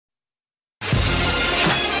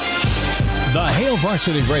The Hail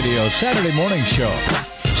Varsity Radio Saturday morning show.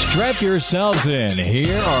 Strap yourselves in.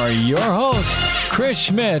 Here are your hosts, Chris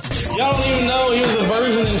Schmidt. Y'all don't even know he was a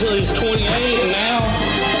virgin until he's 28, and now,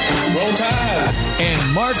 roll tide.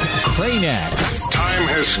 And Mark Kraynak. Time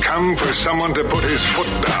has come for someone to put his foot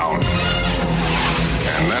down.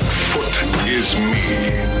 And that foot is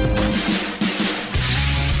me.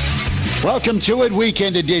 Welcome to it.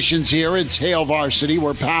 Weekend editions here. It's Hail Varsity.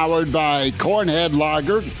 We're powered by Cornhead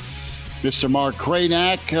Lager. Mr. Mark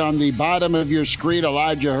Kraynak on the bottom of your screen.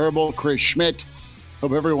 Elijah Herbel, Chris Schmidt.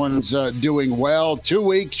 Hope everyone's doing well. 2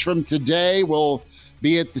 weeks from today, we'll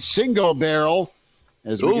be at the Single Barrel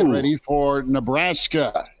as we get ready for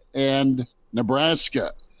Nebraska with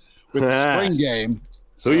the spring game.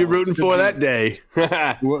 Who are you rooting for that day?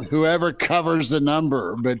 Whoever covers the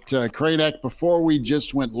number. But Kraynak, before we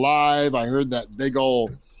just went live, I heard that big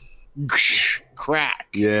old crack.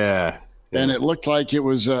 Yeah. And it looked like it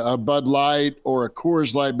was a Bud Light or a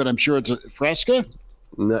Coors Light, but I'm sure it's a Fresca.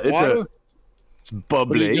 No, it's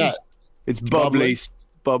bubbly. It's bubbly,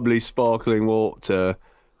 sparkling water.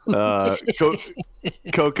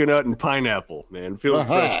 Coconut and pineapple, man. Feeling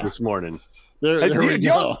fresh this morning. There we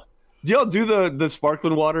go. Do y'all do the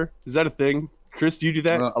sparkling water? Is that a thing? Chris, do you do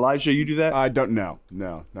that? Elijah, you do that? I don't know.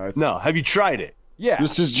 No. Have you tried it? Yeah.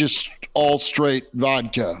 This is just all straight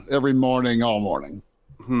vodka every morning, all morning.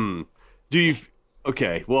 Do you?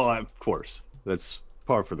 Okay. Well, of course. That's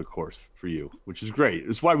par for the course for you, which is great.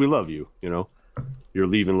 It's why we love you. You know, you're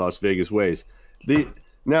leaving Las Vegas ways. But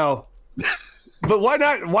why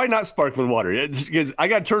not? Why not sparkling water? Because I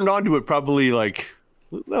got turned on to it probably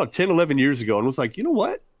 10, 11 years ago, and was like, you know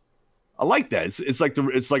what? I like that.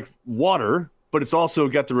 It's like water, but it's also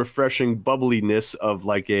got the refreshing bubbliness of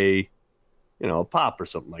like a pop or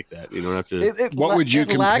something like that. You don't have to. What would you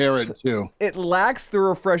compare it to? It lacks the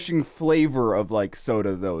refreshing flavor of like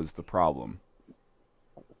soda, though, is the problem.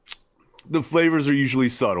 The flavors are usually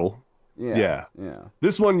subtle. Yeah.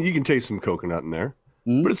 This one, you can taste some coconut in there,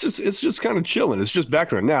 but it's just kind of chilling. It's just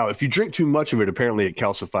background. Now, if you drink too much of it, apparently it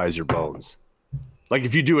calcifies your bones. Like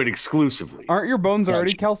if you do it exclusively. Aren't your bones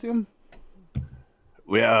already calcium?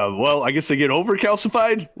 Yeah, well, I guess they get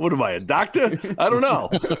over-calcified? What am I, a doctor? I don't know.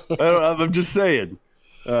 I'm just saying.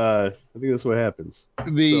 I think that's what happens.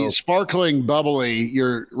 The sparkling bubbly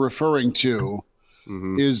you're referring to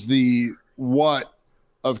is the what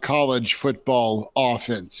of college football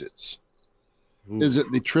offenses? Is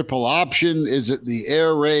it the triple option? Is it the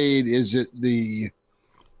air raid? Is it the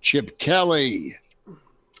Chip Kelly?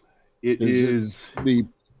 Is it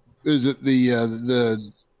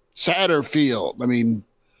the Satterfield? I mean,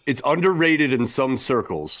 it's underrated in some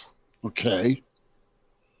circles. Okay.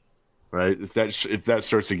 Right? If that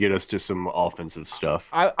starts to get us to some offensive stuff.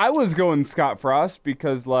 I was going Scott Frost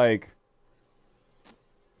because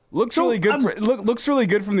looks really good. Looks really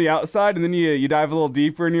good from the outside, and then you dive a little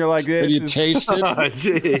deeper, and you're like, this. And you taste it. Oh,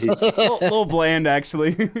 jeez. a little bland,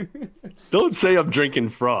 actually. Don't say I'm drinking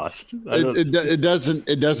Frost. It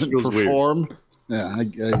doesn't perform.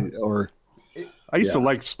 Weird. Yeah, I used to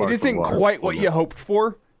like sparkling water. It isn't water. quite what you hoped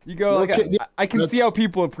for. You go I can see how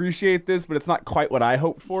people appreciate this, but it's not quite what I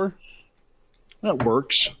hoped for. That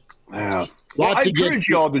works. Yeah. Well, I encourage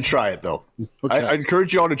you all to try it, though. Okay. I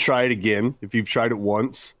encourage you all to try it again. If you've tried it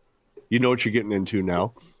once, you know what you're getting into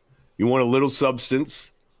now. You want a little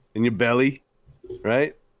substance in your belly,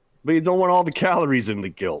 right? But you don't want all the calories in the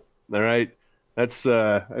guilt, all right? That's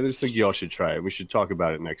I just think you all should try it. We should talk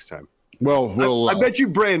about it next time. Well, I bet you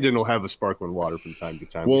Brandon will have a sparkling water from time to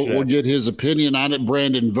time. We'll get his opinion on it.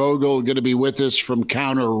 Brandon Vogel going to be with us from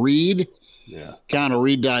Counter Read. Yeah.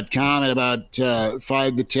 CounterRead.com in about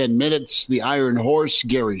 5 to 10 minutes. The Iron Horse,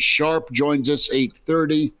 Gary Sharp, joins us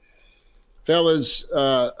 8:30. Fellas,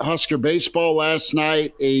 Husker baseball last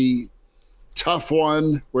night, a tough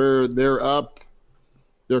one where they're up,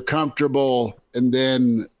 they're comfortable, and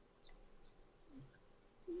then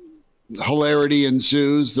hilarity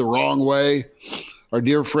ensues the wrong way. Our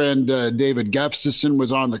dear friend David Gustafson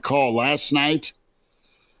was on the call last night.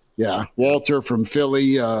 Yeah, Walter from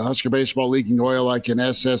Philly, Husker baseball leaking oil like an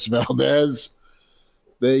SS Valdez.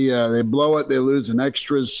 They blow it. They lose an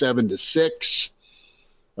extras 7-6.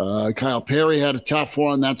 Kyle Perry had a tough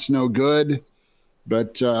one. That's no good.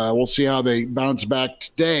 But we'll see how they bounce back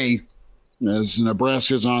today as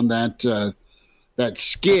Nebraska's on that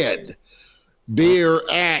skid. Beer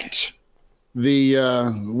at the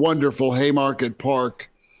wonderful Haymarket Park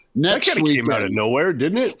next week. That kind of came out of nowhere,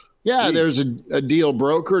 didn't it? Yeah, there's a deal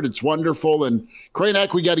brokered. It's wonderful. And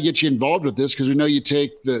Kraynak, we got to get you involved with this because we know you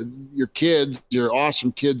take your kids, your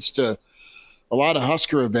awesome kids, to a lot of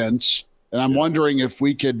Husker events. And I'm wondering if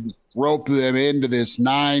we could rope them into this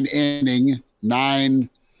 9-inning,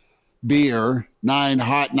 9-beer, 9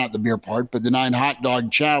 hot, not the beer part, but the 9 hot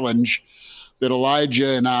dog challenge that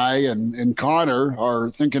Elijah and I and Connor are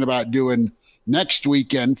thinking about doing next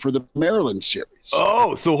weekend for the Maryland series.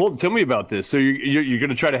 Oh, so tell me about this. So you're going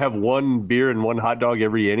to try to have 1 beer and 1 hot dog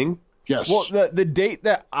every inning? Yes. Well, the date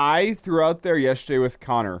that I threw out there yesterday with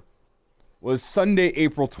Connor was Sunday,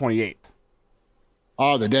 April 28th.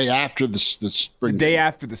 Oh, the day after the spring. The day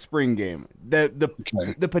after the spring game. The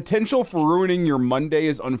potential for ruining your Monday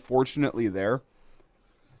is unfortunately there.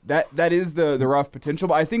 That is the rough potential,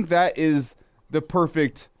 but I think that is the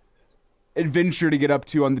perfect adventure to get up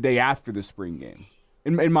to on the day after the spring game,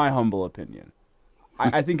 in my humble opinion.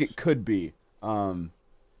 I think it could be.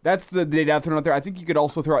 That's the day after out there. I think you could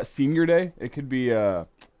also throw out Senior Day. It could be a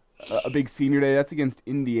big Senior Day. That's against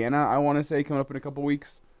Indiana, I want to say, coming up in a couple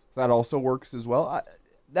weeks. That also works as well.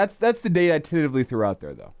 That's the date I tentatively threw out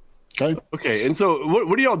there, though. Okay. And so,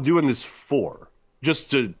 what are y'all doing this for?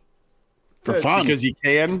 Just for fun? Because you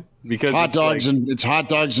can? Because it's hot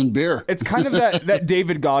dogs and beer. It's kind of that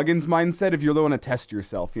David Goggins mindset. If you really want to test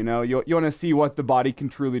yourself, you want to see what the body can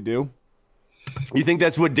truly do. You think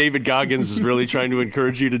that's what David Goggins is really trying to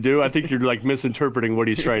encourage you to do? I think you're misinterpreting what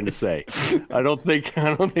he's trying to say. I don't think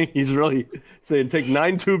he's really saying take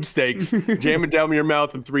 9 tube steaks, jam it down your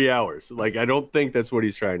mouth in 3 hours. I don't think that's what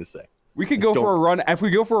he's trying to say. We could go for a run. If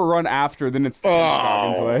we go for a run after, then it's the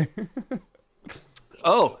Goggins way.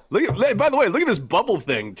 Oh, by the way, look at this bubble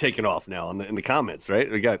thing taking off now in the comments,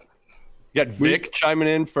 right? We got Vic chiming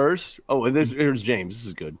in first. Oh, here's James. This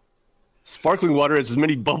is good. Sparkling water has as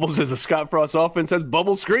many bubbles as the Scott Frost offense has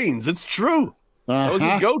bubble screens. It's true. That was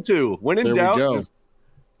his go-to. When in doubt,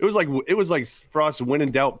 it was like Frost when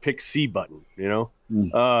in doubt, pick C button.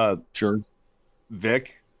 Sure.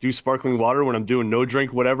 Vic, do sparkling water when I'm doing no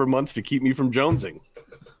drink whatever month to keep me from jonesing.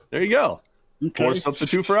 There you go. Okay. Or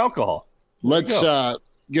substitute for alcohol. Let's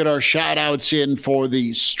get our shout-outs in for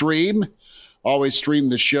the stream. Always stream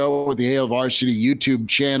the show with the Hail Varsity YouTube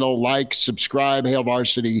channel. Like, subscribe, Hail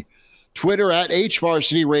Varsity Twitter at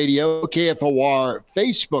HVarsity Radio, KFOR,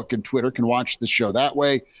 Facebook, and Twitter can watch the show that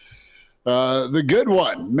way. The good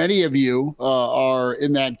one, many of you are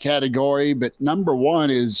in that category, but number 1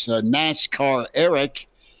 is NASCAR Eric.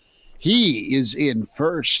 He is in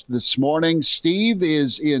first this morning. Steve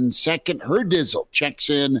is in second. Herdizzle checks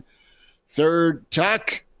in third.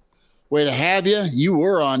 Tuck, way to have you. You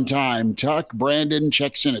were on time, Tuck. Brandon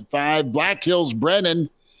checks in at 5. Black Hills Brennan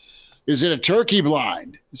is in a turkey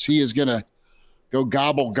blind. He is going to go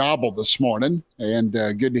gobble this morning. And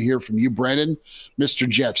good to hear from you, Brennan. Mr.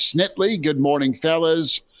 Jeff Snitley, good morning,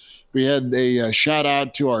 fellas. We had a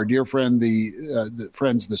shout-out to our dear friend, the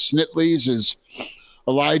friends, the Snitleys, is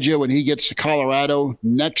Elijah, when he gets to Colorado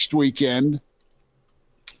next weekend,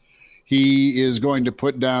 he is going to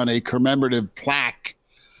put down a commemorative plaque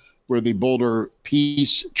where the Boulder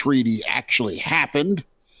Peace Treaty actually happened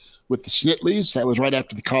with the Snitleys. That was right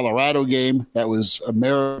after the Colorado game. That was a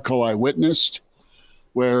miracle I witnessed,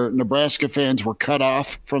 where Nebraska fans were cut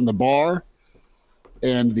off from the bar,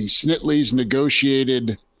 and the Snitleys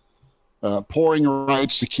negotiated pouring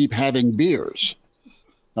rights to keep having beers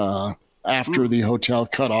after the hotel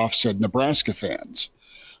cut off said Nebraska fans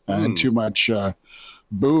and too much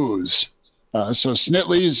booze. So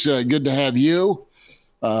Snitleys, good to have you.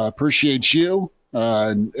 Appreciate you.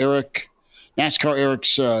 And Eric, NASCAR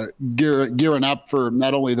Eric's gearing up for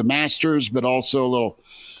not only the Masters, but also a little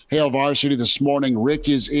Hail Varsity this morning. Rick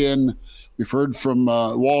is in. We've heard from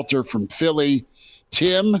Walter from Philly.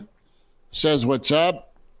 Tim says, what's up?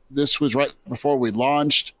 This was right before we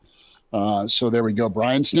launched. So there we go.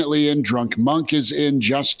 Brian Snitley in. Drunk Monk is in.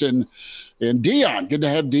 Justin and Dion. Good to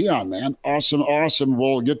have Dion, man. Awesome.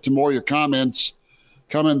 We'll get to more of your comments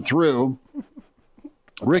coming through.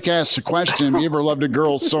 Rick asks a question. Have you ever loved a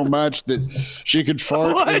girl so much that she could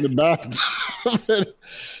fart in the bathtub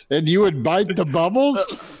and you would bite the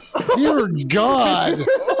bubbles? Dear God,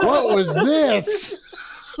 what was this?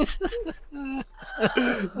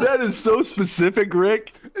 That is so specific,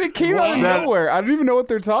 Rick. It came out of nowhere. I don't even know what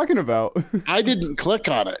they're talking about. I didn't click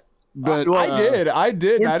on it, but I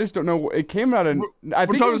did. I just don't know. It came out of. I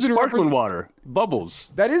think we're talking sparkling water,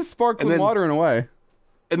 bubbles. That is sparkling water in a way.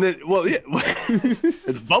 And then, well, yeah,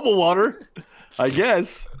 it's bubble water, I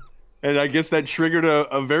guess. And I guess that triggered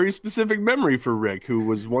a very specific memory for Rick, who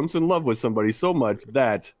was once in love with somebody so much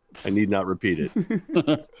that I need not repeat it.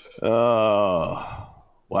 Oh,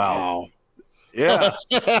 wow. Yeah,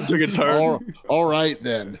 took a turn. All right,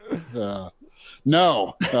 then.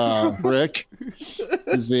 No, Rick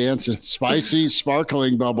is the answer. Spicy,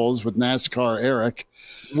 sparkling bubbles with NASCAR Eric.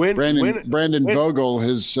 Brandon Vogel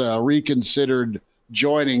has reconsidered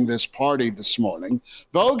joining this party this morning.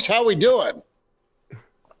 Vogues, how we doing?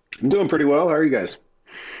 I'm doing pretty well. How are you guys?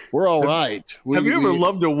 We're all right. Have you ever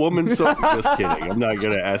loved a woman so? Just kidding. I'm not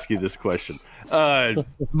going to ask you this question.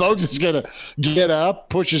 Vogues is going to get up,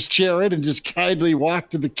 push his chair in, and just kindly walk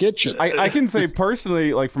to the kitchen. I can say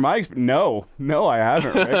personally, like from my experience, no, I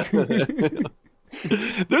haven't, Rick.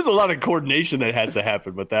 There's a lot of coordination that has to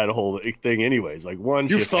happen with that whole thing anyways. Like, one,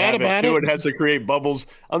 you thought about it? Two, it has to create bubbles.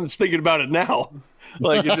 I'm just thinking about it now.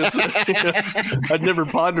 Like, it just, I'd never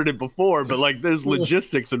pondered it before, but like, there's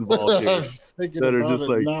logistics involved here that are just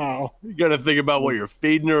like, now. You got to think about what you're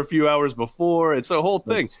feeding her a few hours before. It's a whole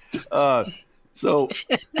thing. So,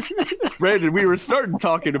 Brandon, we were starting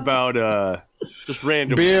talking about just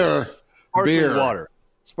random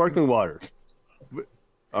sparkling water.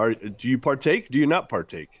 Do you partake? Do you not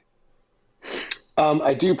partake?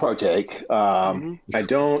 I do partake. I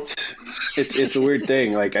don't. It's a weird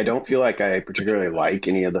thing. Like, I don't feel like I particularly like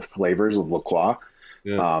any of the flavors of La Croix,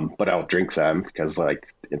 but I'll drink them because like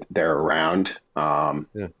they're around.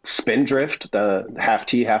 Spindrift, the half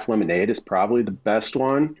tea, half lemonade, is probably the best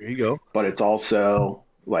one. There you go. But it's also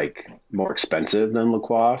like more expensive than La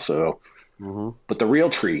Croix. So, but the real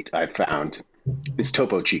treat I've found is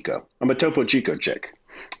Topo Chico. I'm a Topo Chico chick.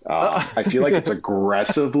 I feel like it's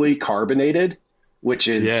aggressively carbonated, which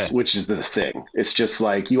is the thing. It's just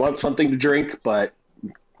like you want something to drink, but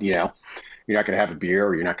you know, you're not going to have a beer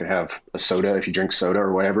or you're not going to have a soda if you drink soda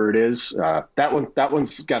or whatever it is. That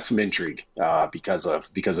one's got some intrigue because of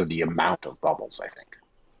the amount of bubbles, I think.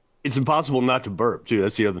 It's impossible not to burp too.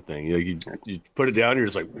 That's the other thing. You put it down, you're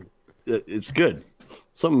just like, it's good.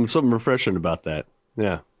 Something refreshing about that.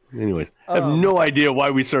 Yeah. Anyways, I have no idea why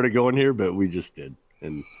we started going here, but we just did.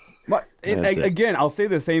 And again, I'll say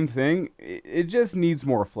the same thing. It just needs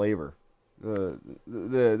more flavor. The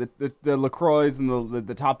LaCroix and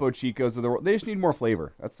the Topo Chicos of the world, they just need more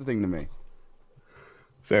flavor. That's the thing to me.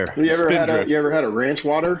 Fair. You ever had a ranch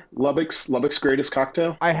water? Lubbock's greatest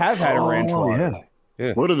cocktail? I have had a ranch water.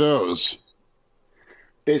 Yeah. What are those?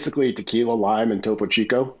 Basically tequila, lime, and Topo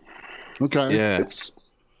Chico. Okay. Yeah.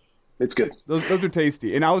 It's good. Those are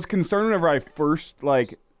tasty. And I was concerned whenever I first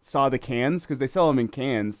saw the cans, because they sell them in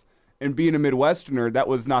cans. And being a Midwesterner, that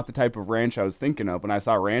was not the type of ranch I was thinking of. When I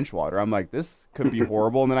saw ranch water, I'm like, this could be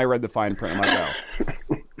horrible. And then I read the fine print. I'm like,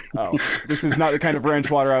 oh, this is not the kind of ranch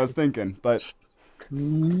water I was thinking. But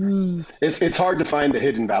it's hard to find the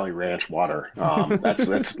Hidden Valley Ranch water.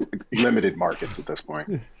 That's limited markets at this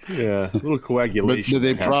point. Yeah, a little coagulation. But do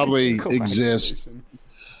they probably exist?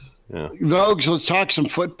 Yeah. Vogues, let's talk some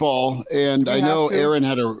football. And I know Aaron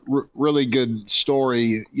had a really good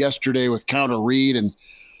story yesterday with Counter Read, and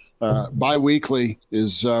bi-weekly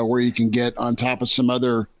is where you can get on top of some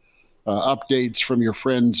other updates from your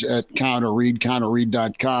friends at Counter Read,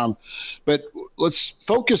 counterread.com. But let's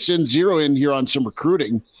focus in, zero in here on some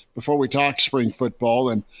recruiting before we talk spring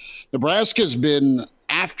football. And Nebraska's been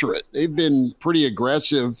after it. They've been pretty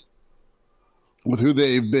aggressive with who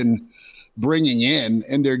they've been bringing in,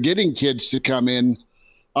 and they're getting kids to come in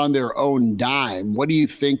on their own dime. What do you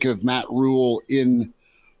think of Matt Rule in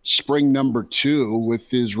spring number 2 with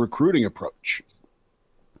his recruiting approach?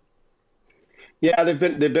 Yeah, they've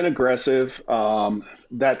been aggressive.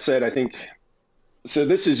 That said, I think so.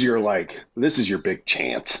 This is your big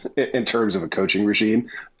chance in terms of a coaching regime.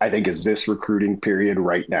 I think is this recruiting period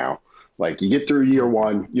right now. Like, you get through year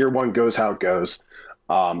one goes how it goes.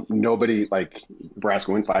 Nobody, like,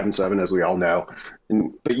 Nebraska went 5-7, as we all know,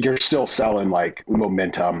 but you're still selling like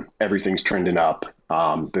momentum. Everything's trending up.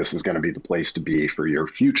 This is going to be the place to be for your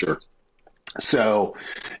future. So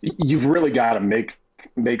you've really got to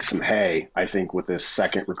make some hay, I think, with this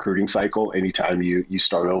second recruiting cycle. Anytime you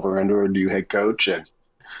start over under a new head coach, and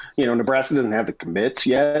Nebraska doesn't have the commits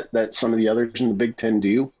yet that some of the others in the Big Ten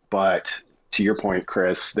do, but to your point,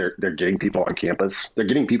 Chris, they're getting people on campus. They're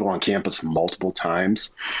getting people on campus multiple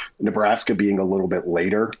times. Nebraska being a little bit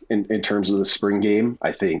later in terms of the spring game,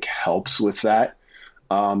 I think, helps with that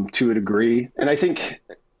to a degree. And I think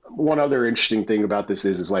one other interesting thing about this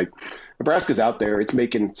is like Nebraska's out there. It's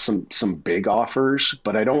making some big offers,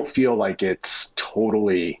 but I don't feel like it's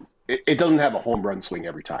totally – it doesn't have a home run swing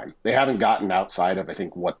every time. They haven't gotten outside of, I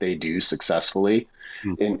think, what they do successfully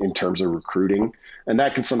in terms of recruiting. And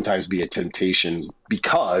that can sometimes be a temptation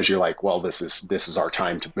because you're like, well, this is our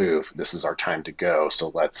time to move. This is our time to go.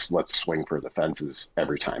 So let's swing for the fences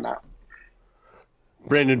every time out.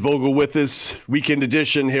 Brandon Vogel with us, weekend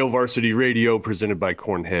edition, Hail Varsity Radio, presented by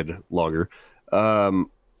Cornhead Lager.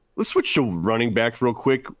 Let's switch to running backs real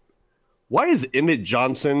quick. Why is Emmett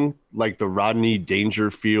Johnson like the Rodney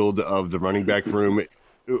Dangerfield of the running back room?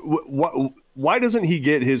 why doesn't he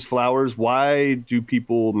get his flowers? Why do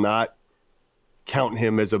people not count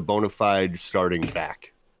him as a bona fide starting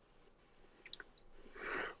back?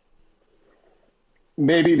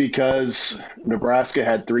 Maybe because Nebraska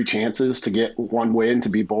had 3 chances to get 1 win to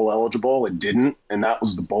be bowl eligible and didn't, and that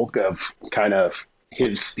was the bulk of kind of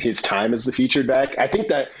his time as the featured back.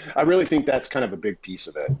 I really think that's kind of a big piece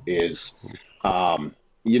of it is,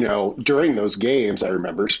 during those games, I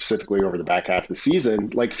remember specifically over the back half of the season,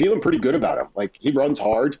 like feeling pretty good about him. Like he runs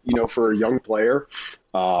hard, for a young player.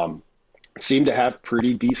 Seemed to have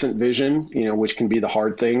pretty decent vision, which can be the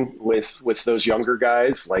hard thing with those younger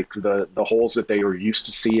guys, like the holes that they were used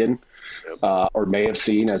to seeing or may have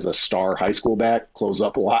seen as a star high school back close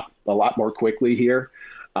up a lot more quickly here.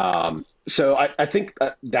 So I think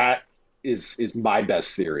that is my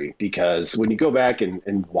best theory, because when you go back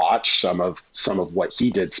and watch some of what he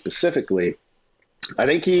did specifically, I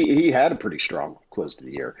think he had a pretty strong close to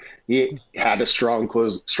the year. He had a strong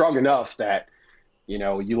close, strong enough that,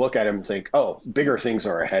 you look at him and think, oh, bigger things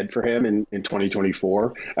are ahead for him in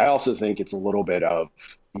 2024. I also think it's a little bit of,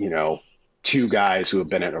 2 guys who have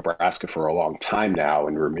been at Nebraska for a long time now,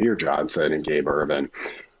 and Ramir Johnson and Gabe Ervin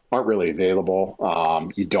aren't really available.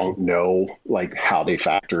 You don't know like how they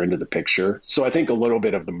factor into the picture. So I think a little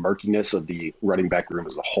bit of the murkiness of the running back room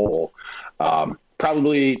as a whole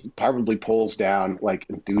probably pulls down like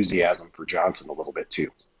enthusiasm for Johnson a little bit too.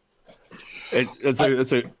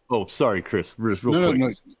 Oh, sorry, Chris. Real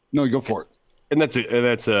quick. No, go for it. And I think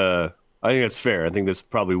that's fair. I think that's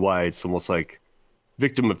probably why it's almost like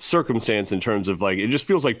victim of circumstance in terms of like, it just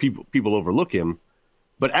feels like people overlook him.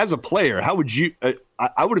 But as a player, how would you?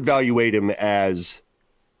 I would evaluate him as,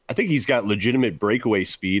 I think he's got legitimate breakaway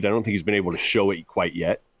speed. I don't think he's been able to show it quite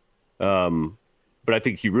yet, but I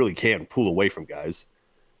think he really can pull away from guys,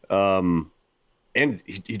 and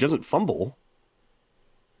he doesn't fumble.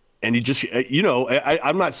 And he just,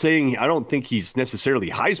 I'm not saying I don't think he's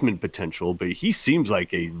necessarily Heisman potential, but he seems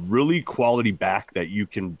like a really quality back that you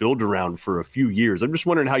can build around for a few years. I'm just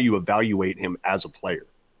wondering how you evaluate him as a player.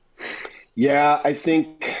 Yeah, I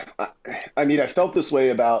think, I felt this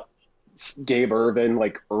way about Gabe Ervin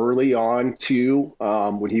like early on too,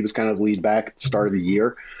 when he was kind of lead back at the start of the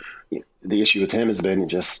year. The issue with him has been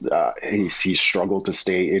just he's struggled to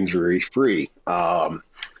stay injury free.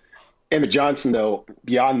 Emmett Johnson, though,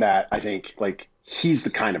 beyond that, I think like he's the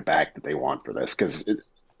kind of back that they want for this, because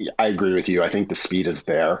I agree with you. I think the speed is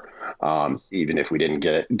there, even if we didn't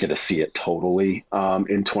get to see it totally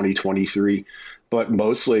in 2023. But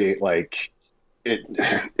mostly, like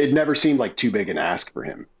it never seemed like too big an ask for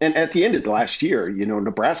him. And at the end of the last year,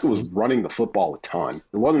 Nebraska was running the football a ton.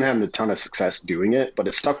 It wasn't having a ton of success doing it, but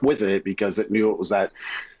it stuck with it because it knew it was that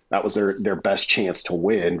was their best chance to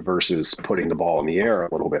win versus putting the ball in the air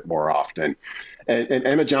a little bit more often. And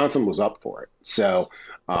Emmett Johnson was up for it. So,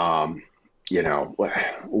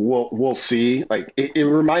 we'll see. Like it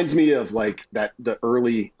reminds me of like the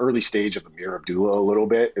early stage of Amir Abdullah a little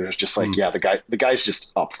bit. It was just like, the guy's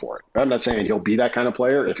just up for it. I'm not saying he'll be that kind of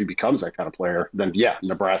player. If he becomes that kind of player, then yeah,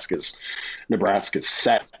 Nebraska's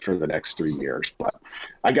set for the next 3 years. But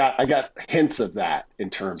I got hints of that in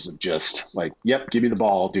terms of just like, yep, give me the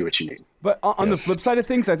ball, I'll do what you need. But on the flip side of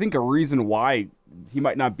things, I think a reason why he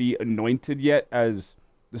might not be anointed yet as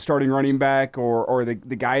the starting running back or the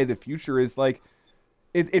guy of the future is like,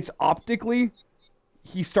 it's optically,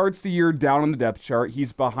 he starts the year down on the depth chart.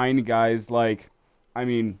 He's behind guys like,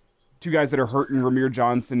 2 guys that are hurting, Ramir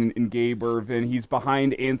Johnson and Gabe Ervin. He's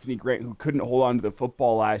behind Anthony Grant, who couldn't hold on to the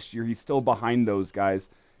football last year. He's still behind those guys.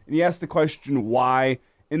 And he asks the question, why?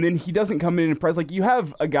 And then he doesn't come in and impress. Like, you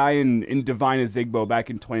have a guy in Divine Azigbo back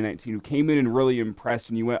in 2019 who came in and really impressed,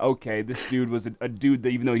 and you went, okay, this dude was a dude that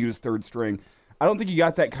even though he was third string, I don't think you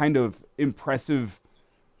got that kind of impressive,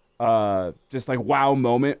 just like wow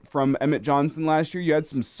moment from Emmett Johnson last year. You had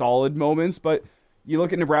some solid moments, but you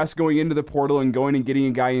look at Nebraska going into the portal and going and getting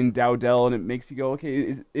a guy in Dowdell, and it makes you go,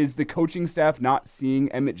 okay, is the coaching staff not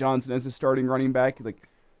seeing Emmett Johnson as a starting running back? Like,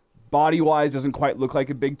 body-wise, doesn't quite look like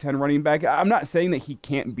a Big Ten running back. I'm not saying that he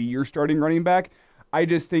can't be your starting running back. I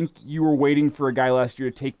just think you were waiting for a guy last year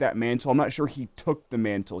to take that mantle. I'm not sure he took the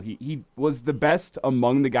mantle. He was the best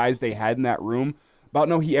among the guys they had in that room, but I don't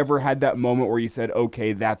know he ever had that moment where you said,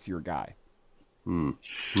 okay, that's your guy. And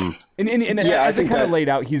as it kind of laid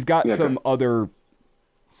out, he's got it's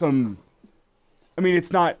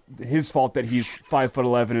not his fault that he's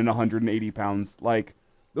 5'11" and 180 pounds. Like,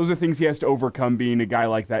 those are things he has to overcome being a guy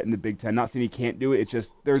like that in the Big Ten. Not saying he can't do it. It's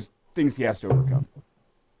just there's things he has to overcome.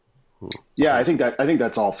 Yeah, I think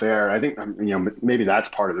that's all fair. I think, maybe that's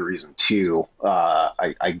part of the reason too.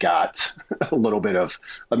 I got a little bit of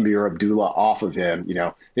Amir Abdullah off of him.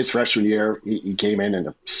 His freshman year, he came in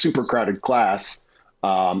a super crowded class,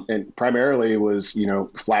 and primarily was,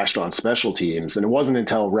 flashed on special teams. And it wasn't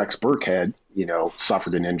until Rex Burkhead,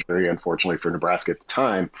 suffered an injury, unfortunately for Nebraska at the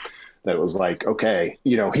time, that it was like, okay,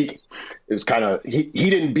 he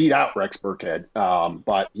didn't beat out Rex Burkhead,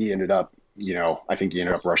 but he ended up, I think he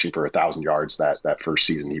ended up rushing for 1,000 yards that first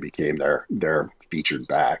season he became their featured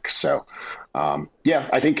back. So, yeah,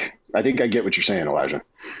 I think I get what you're saying, Elijah.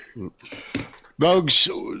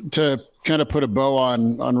 Vogues, to kind of put a bow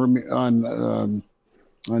on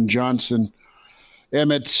Johnson,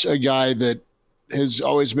 Emmett's a guy that has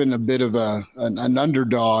always been a bit of an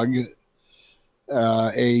underdog,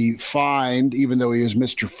 a find, even though he is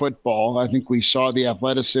Mr. Football. I think we saw the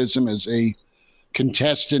athleticism as a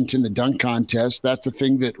contestant in the dunk contest. That's the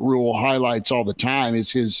thing that Rule highlights all the time,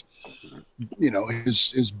 is his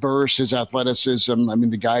burst, his athleticism. I mean,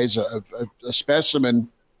 the guy's a specimen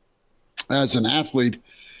as an athlete.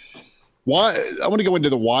 Why? I want to go into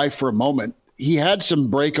the why for a moment. He had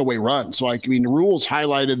some breakaway runs. Rules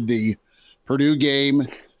highlighted the Purdue game,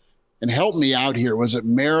 and help me out here. Was it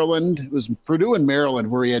Maryland? It was Purdue and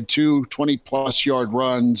Maryland where he had 2 20-plus yard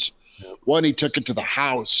runs. One, he took it to the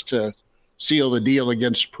house to seal the deal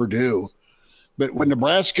against Purdue. But when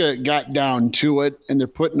Nebraska got down to it and they're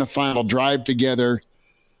putting a final drive together,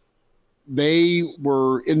 they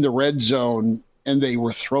were in the red zone and they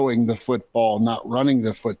were throwing the football, not running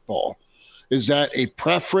the football. Is that a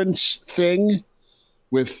preference thing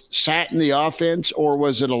with Sat in the offense, or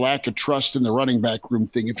was it a lack of trust in the running back room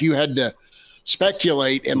thing? If you had to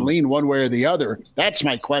speculate and lean one way or the other, that's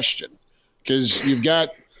my question. Because you've got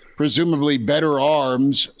presumably better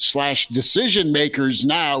arms / decision makers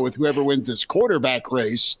now with whoever wins this quarterback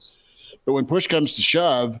race. But when push comes to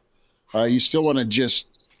shove, you still want to just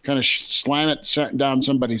kind of slam it down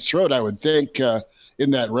somebody's throat, I would think,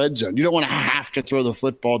 in that red zone. You don't want to have to throw the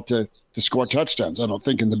football to score touchdowns, I don't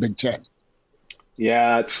think, in the Big Ten.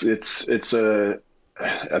 Yeah, it's a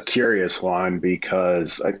curious one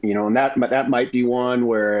because, and that might be one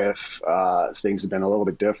where if things had been a little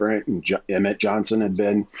bit different and Emmett Johnson had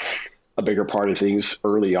been a bigger part of things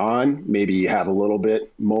early on, maybe you have a little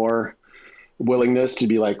bit more willingness to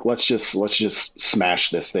be like, let's just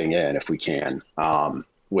smash this thing in if we can,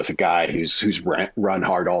 with a guy who's run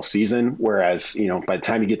hard all season. Whereas, by the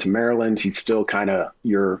time you get to Maryland, he's still kind of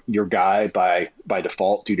your guy by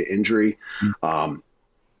default due to injury.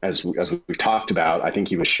 As we've talked about, I think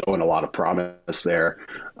he was showing a lot of promise there.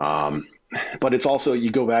 But it's also, you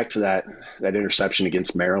go back to that interception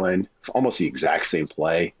against Maryland. It's almost the exact same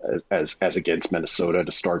play as against Minnesota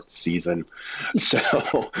to start the season.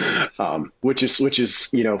 So, which is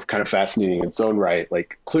kind of fascinating in its own right.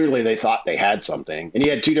 Like, clearly they thought they had something, and he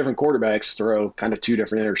had 2 different quarterbacks throw kind of 2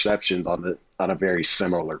 different interceptions on a very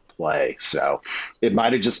similar play. So it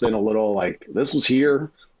might have just been a little like, this was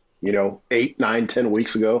here, 8, 9, 10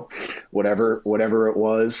 weeks ago, whatever it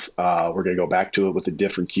was. We're going to go back to it with a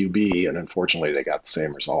different QB, and unfortunately they got the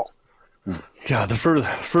same result. God, the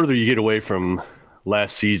further you get away from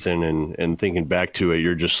last season and thinking back to it,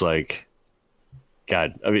 you're just like,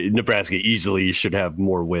 God, I mean, Nebraska easily should have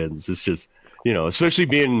more wins. It's just, especially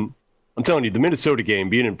being, I'm telling you, the Minnesota game,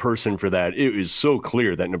 being in person for that, it was so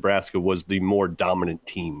clear that Nebraska was the more dominant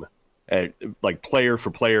team, like player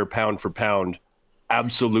for player, pound for pound.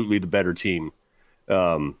 Absolutely the better team.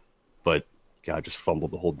 But God, just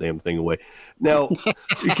fumbled the whole damn thing away. Now,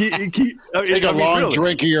 take a long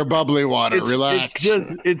drink of your bubbly water. Relax.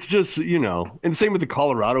 It's just, and same with the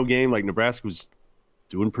Colorado game. Like, Nebraska was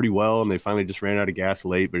doing pretty well, and they finally just ran out of gas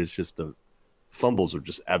late. But it's just the fumbles are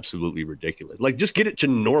just absolutely ridiculous. Like, just get it to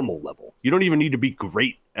normal level. You don't even need to be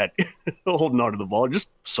great at holding on to the ball. Just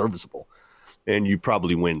serviceable, and you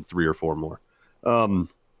probably win 3 or 4 more.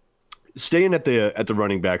 Staying at the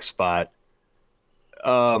running back spot,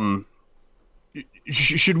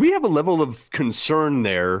 should we have a level of concern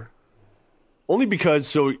there? Only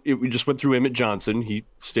because we just went through Emmett Johnson. He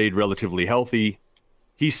stayed relatively healthy.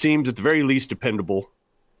 He seems at the very least dependable.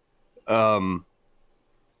 Beyond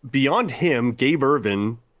him, Gabe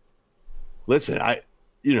Ervin. Listen,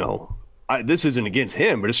 this isn't against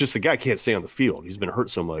him, but it's just the guy can't stay on the field. He's been hurt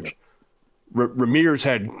so much. Ramir's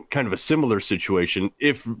had kind of a similar situation.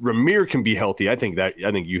 If Ramir can be healthy, I think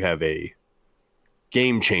you have a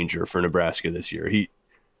game changer for Nebraska this year.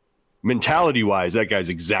 Mentality wise, that guy's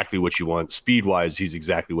exactly what you want. Speed wise, he's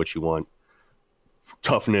exactly what you want.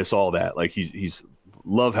 Toughness, all that. Like, he's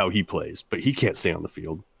love how he plays, but he can't stay on the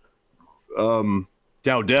field.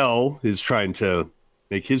 Dowdell is trying to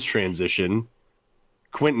make his transition.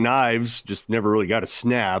 Quentin Ives just never really got a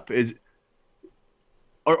snap.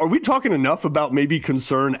 Are we talking enough about maybe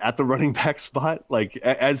concern at the running back spot? Like,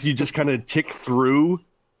 as you just kind of tick through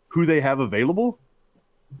who they have available?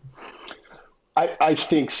 I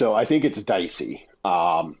think so. I think it's dicey.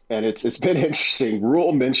 And it's been interesting.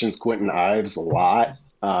 Rule mentions Quentin Ives a lot,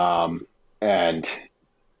 and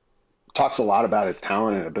talks a lot about his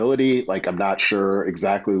talent and ability. Like, I'm not sure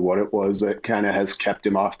exactly what it was that kind of has kept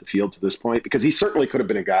him off the field to this point, because he certainly could have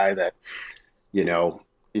been a guy that,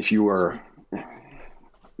 if you want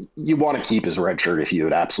to keep his red shirt if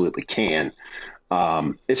you absolutely can.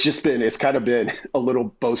 It's kind of been a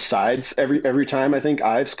little both sides every time I think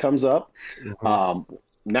Ives comes up. Mm-hmm.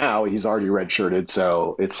 Now he's already redshirted,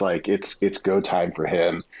 so it's like it's go time for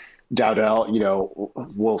him. Dowdell,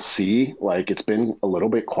 we'll see. Like, it's been a little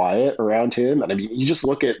bit quiet around him, and I mean, you just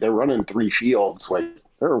look at, they're running 3 fields. Like,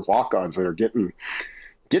 there are walk-ons that are getting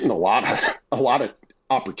a lot of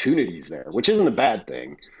opportunities there, which isn't a bad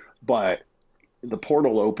thing. But the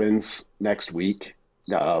portal opens next week.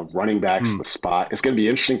 Running backs the spot. It's going to be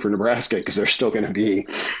interesting for Nebraska, because they're still going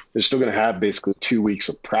to have basically 2 weeks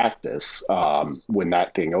of practice when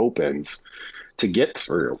that thing opens to get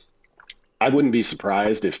through. I wouldn't be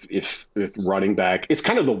surprised if running back, it's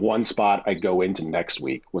kind of the one spot I go into next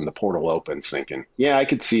week when the portal opens thinking, yeah, I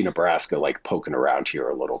could see Nebraska like poking around here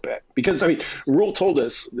a little bit, because I mean, Rule told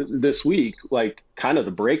us this week, like, kind of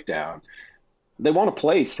the breakdown. They want to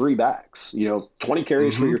play 3 backs, 20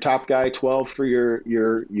 carries for your top guy, 12 for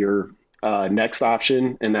your next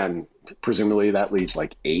option. And then presumably that leaves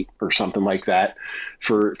like 8 or something like that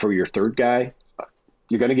for your third guy.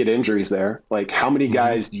 You're going to get injuries there. Like, how many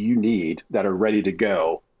guys do you need that are ready to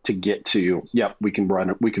go to get to, yep, we can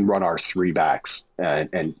run our 3 backs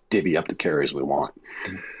and divvy up the carries we want.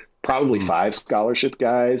 Probably 5 scholarship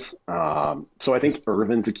guys. So I think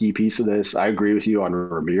Irvin's a key piece of this. I agree with you on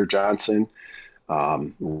Ramir Johnson.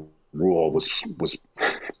 Rule was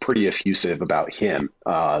pretty effusive about him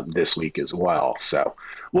this week as well. So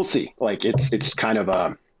we'll see. Like, it's kind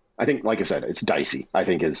of I think, like I said, it's dicey, I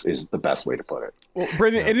think is the best way to put it. Well,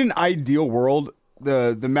 Brendan, in an ideal world,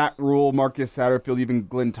 the Matt Rule, Marcus Satterfield, even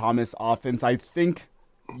Glenn Thomas offense, I think,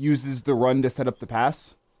 uses the run to set up the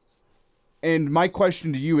pass. And my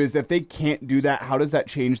question to you is, if they can't do that, how does that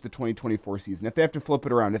change the 2024 season? If they have to flip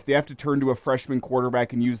it around, if they have to turn to a freshman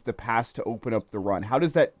quarterback and use the pass to open up the run, how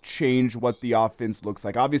does that change what the offense looks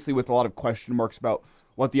like? Obviously, with a lot of question marks about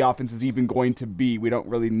what the offense is even going to be, we don't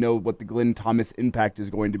really know what the Glenn Thomas impact is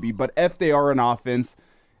going to be. But if they are an offense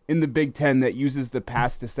in the Big Ten that uses the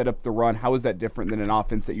pass to set up the run, how is that different than an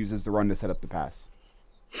offense that uses the run to set up the pass?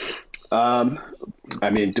 I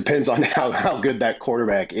mean, depends on how good that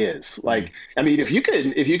quarterback is. Like, I mean, if you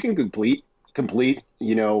can complete,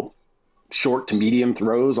 short to medium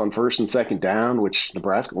throws on first and second down, which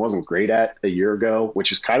Nebraska wasn't great at a year ago,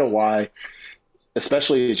 which is kind of why,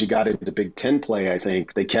 especially as you got into Big Ten play, I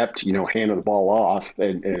think they kept, handing the ball off,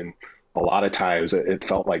 and a lot of times it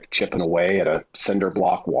felt like chipping away at a cinder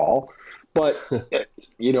block wall. But,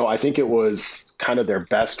 I think it was kind of their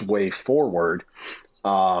best way forward.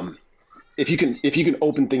 If you can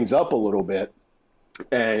open things up a little bit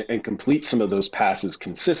and complete some of those passes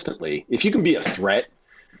consistently, if you can be a threat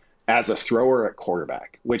as a thrower at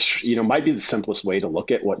quarterback, which, might be the simplest way to look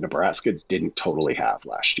at what Nebraska didn't totally have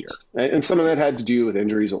last year. And some of that had to do with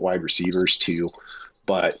injuries at wide receivers too.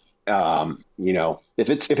 But, if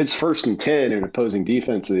it's 1st and 10 and opposing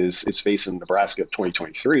defense is facing Nebraska of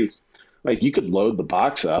 2023, like, you could load the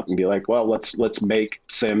box up and be like, well, let's make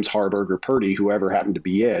Sims, Harburg, or Purdy, whoever happened to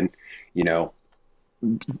be in,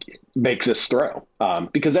 make this throw.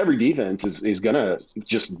 Because every defense is going to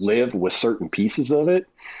just live with certain pieces of it.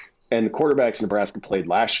 And the quarterbacks Nebraska played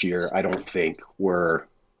last year, I don't think were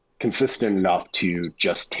consistent enough to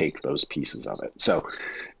just take those pieces of it. So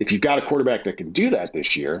if you've got a quarterback that can do that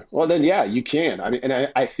this year, well, then, yeah, you can. I mean, and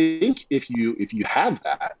I think if you have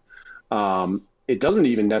that, it doesn't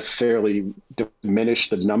even necessarily diminish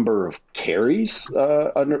the number of carries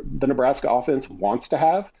the Nebraska offense wants to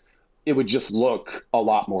have. It would just look a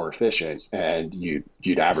lot more efficient, and you'd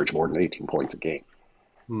average more than 18 points a game.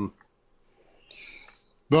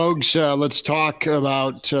 Vogues, let's talk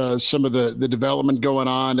about some of the development going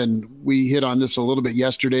on, and we hit on this a little bit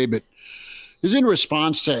yesterday, but is in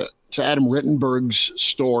response to Adam Rittenberg's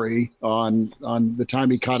story on the time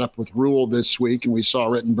he caught up with Rule this week, and we saw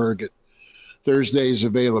Rittenberg at Thursday's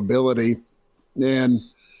availability. And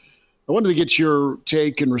I wanted to get your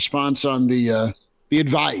take and response on the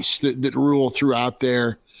advice that Rule threw out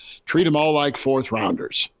there. Treat them all like 4th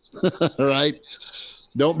rounders. All right?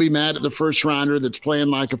 Don't be mad at the 1st rounder that's playing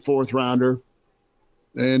like a 4th rounder.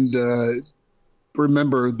 And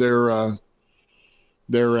remember, they're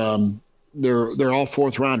all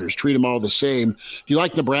fourth rounders. Treat them all the same. Do you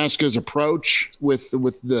like Nebraska's approach with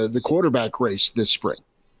the quarterback race this spring?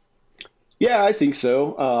 Yeah, I think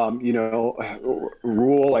so.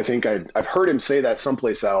 Rule, I think I've heard him say that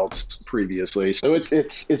someplace else previously. So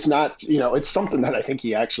it's not, it's something that I think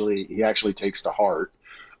he actually takes to heart,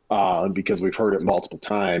 because we've heard it multiple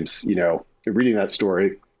times. Reading that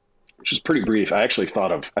story, which is pretty brief, I actually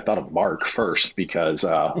thought of Mark first, because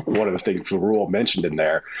one of the things the Rule mentioned in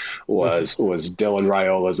there was Dylan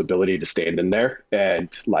Raiola's ability to stand in there and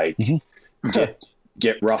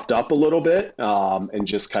get roughed up a little bit, and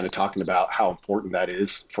just kind of talking about how important that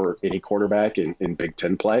is for any quarterback in Big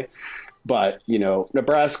Ten play. But,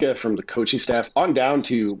 Nebraska, from the coaching staff on down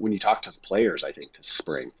to when you talk to the players, I think this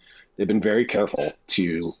spring, they've been very careful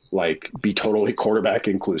to be totally quarterback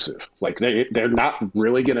inclusive. They're not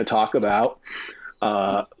really going to talk about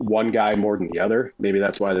one guy more than the other. Maybe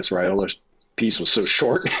that's why this Raiola piece was so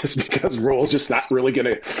short, is because Rule's just not really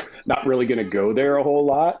going to go there a whole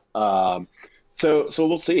lot. So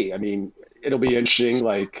we'll see. I mean, it'll be interesting.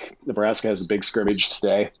 Nebraska has a big scrimmage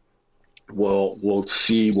today. We'll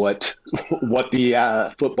see what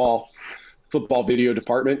the football video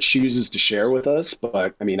department chooses to share with us.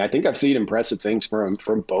 But I mean, I think I've seen impressive things from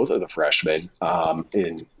both of the freshmen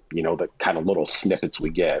in the kind of little snippets we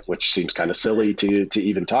get, which seems kind of silly to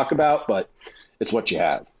even talk about, but it's what you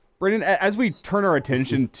have. Brandon, as we turn our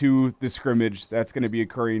attention to the scrimmage that's going to be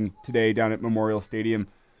occurring today down at Memorial Stadium,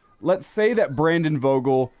 let's say that Brandon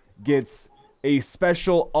Vogel gets a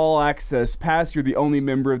special all-access pass. You're the only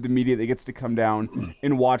member of the media that gets to come down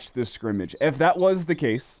and watch this scrimmage. If that was the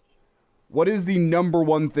case, what is the number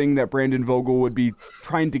one thing that Brandon Vogel would be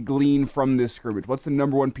trying to glean from this scrimmage? What's the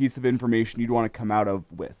number one piece of information you'd want to come out of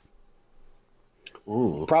with?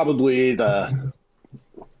 Probably the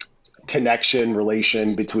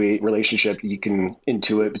relationship you can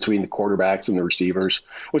intuit between the quarterbacks and the receivers,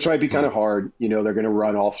 which might be kind of hard. They're going to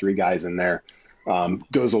run all three guys in there.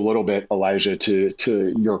 Goes a little bit, Elijah,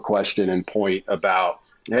 to your question and point about,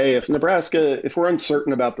 hey, if we're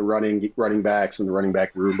uncertain about the running backs and the running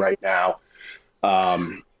back room right now,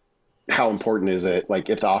 how important is it?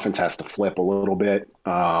 If the offense has to flip a little bit,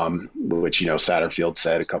 which, Satterfield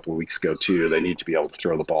said a couple of weeks ago too, they need to be able to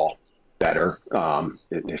throw the ball better,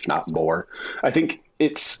 if not more. I think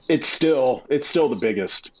it's still the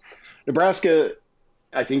biggest. Nebraska,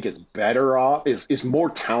 I think, is better off, is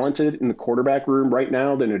more talented in the quarterback room right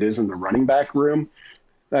now than it is in the running back room.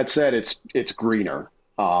 That said, it's greener,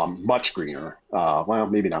 much greener. Well,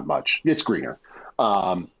 maybe not much. It's greener.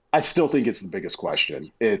 I still think it's the biggest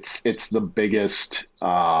question. It's the biggest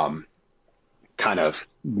kind of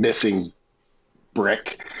missing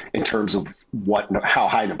brick in terms of how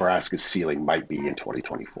high Nebraska's ceiling might be in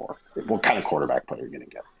 2024. What kind of quarterback play are you going to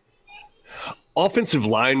get? Offensive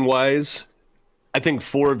line wise, I think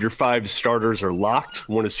 4 of your 5 starters are locked.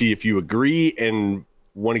 Want to see if you agree and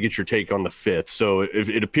want to get your take on the 5th. So if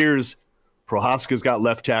it appears Prohaska's got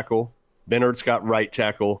left tackle, Bennert's got right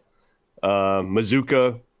tackle,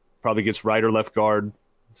 Mazuka probably gets right or left guard,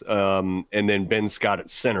 and then Ben Scott at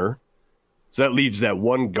center. So that leaves that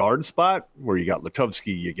one guard spot where you got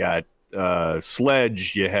Lutovsky, you got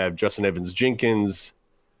Sledge, you have Justin Evans-Jenkins.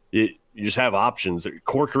 You just have options.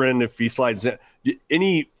 Corcoran, if he slides in.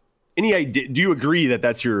 Any idea? Do you agree that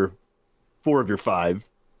that's your 4 of your 5?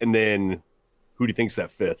 And then who do you think's that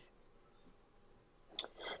 5th?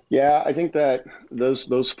 Yeah, I think that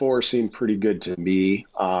those 4 seem pretty good to me.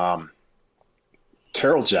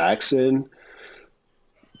 Carroll Jackson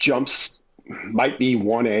might be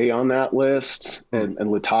 1A on that list, and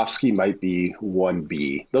Lutovsky might be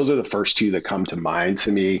 1B. Those are the first 2 that come to mind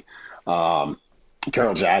to me.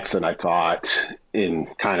 Carroll Jackson, I thought, in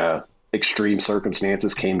kind of extreme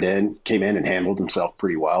circumstances, came in and handled himself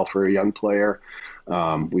pretty well for a young player.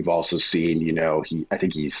 We've also seen, I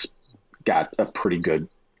think he's got a pretty good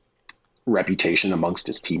reputation amongst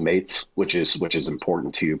his teammates, which is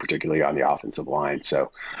important too, particularly on the offensive line.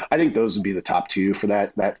 So I think those would be the top 2 for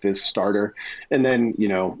that 5th starter. And then,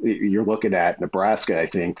 you're looking at Nebraska, I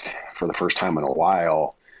think, for the first time in a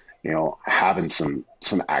while, having some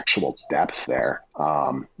actual depth there,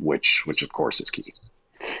 which of course is key.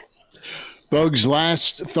 Bogues,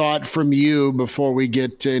 last thought from you before we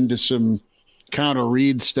get into some counter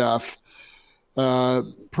read stuff.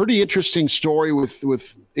 Pretty interesting story with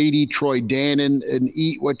AD Troy Dannon, an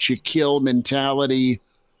eat what you kill mentality.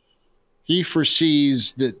 He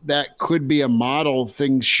foresees that could be a model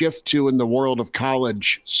things shift to in the world of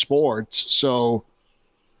college sports. So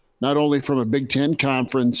not only from a Big Ten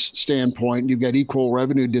conference standpoint, you've got equal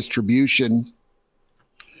revenue distribution,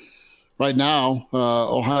 right now,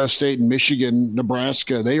 Ohio State and Michigan,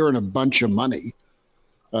 Nebraska, they earn a bunch of money.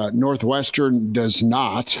 Northwestern does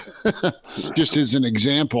not, just as an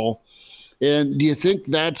example. And do you think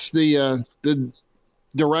that's the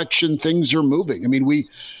direction things are moving? I mean, we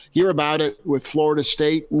hear about it with Florida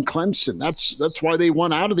State and Clemson. That's why they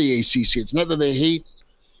won out of the ACC. It's not that they hate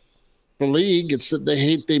the league. It's that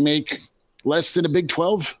they make less than a Big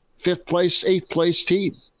 12 fifth place, eighth place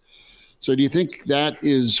team. So do you think that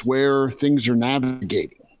is where things are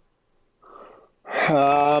navigating?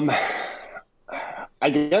 I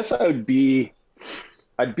guess I'd be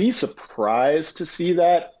surprised to see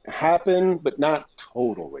that happen, but not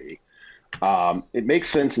totally. It makes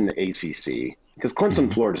sense in the ACC because Clemson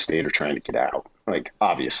and Florida State are trying to get out, like,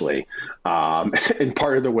 obviously. And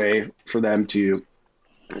part of the way for them to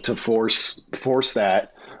force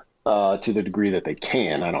that to the degree that they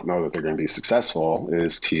can, I don't know that they're going to be successful,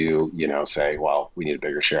 is to, say, well, we need a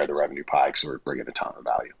bigger share of the revenue pie because we're bringing a ton of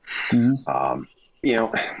value.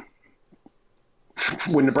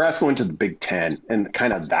 When Nebraska went to the Big Ten and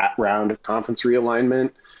kind of that round of conference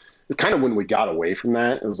realignment, it's kind of when we got away from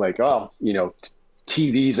that. It was like,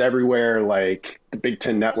 TVs everywhere, like the Big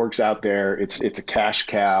Ten networks out there. It's a cash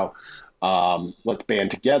cow. Let's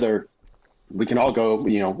band together. We can all go,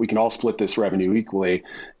 we can all split this revenue equally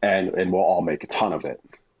and we'll all make a ton of it.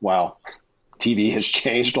 Well, TV has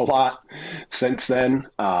changed a lot since then.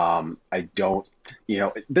 I don't,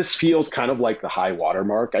 this feels kind of like the high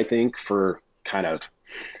watermark, I think, for kind of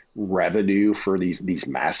revenue for these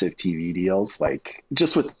massive TV deals. Like,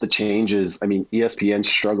 just with the changes, I mean, ESPN's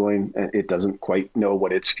struggling. It doesn't quite know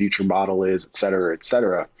what its future model is, et cetera, et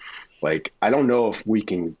cetera. Like, I don't know if we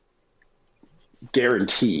can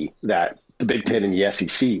guarantee that the Big Ten and the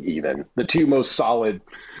SEC, even the two most solid,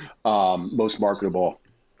 most marketable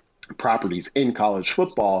properties in college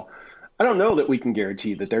football, I don't know that we can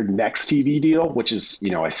guarantee that their next TV deal, which is,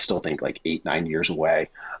 I still think like 8-9 years away,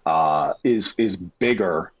 is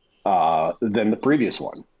bigger than the previous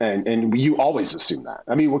one. And you always assume that.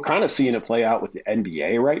 I mean, we're kind of seeing it play out with the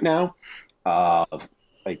NBA right now.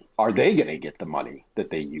 Like, are they going to get the money that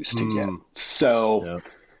they used to get? So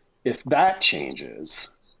if that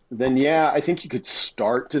changes, then I think you could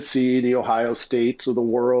start to see the Ohio States of the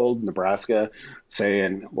world, Nebraska,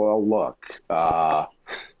 saying, well, look,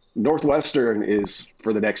 Northwestern is,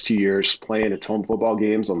 for the next 2 years, playing its home football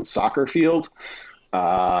games on the soccer field.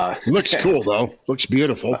 Looks cool, though. Looks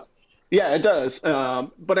beautiful. Yeah, it does.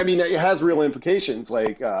 But, I mean, it has real implications.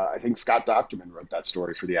 Like, I think Scott Docterman wrote that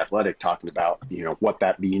story for The Athletic, talking about, what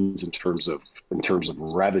that means in terms of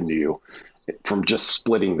revenue from just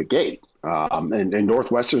splitting the gate. And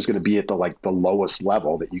Northwestern is going to be at the lowest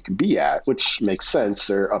level that you can be at, which makes sense.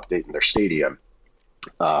 They're updating their stadium.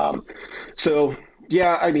 So,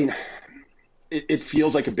 yeah, I mean, it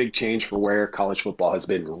feels like a big change for where college football has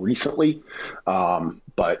been recently.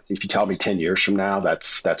 But if you tell me 10 years from now,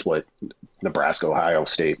 that's what Nebraska, Ohio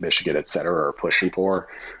State, Michigan, et cetera, are pushing for,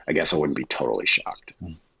 I guess I wouldn't be totally shocked.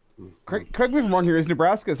 Correct me if I'm wrong here. Is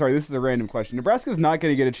Nebraska, sorry, this is a random question. Nebraska's not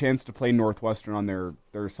going to get a chance to play Northwestern on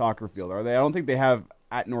their soccer field, are they? I don't think they have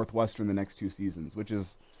at Northwestern the next 2 seasons, which is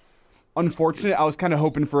unfortunate. I was kind of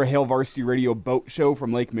hoping for a Hail Varsity Radio boat show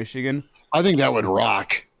from Lake Michigan. I think that would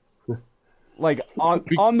rock. Like,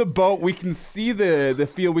 on the boat, we can see the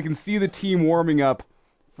field. We can see the team warming up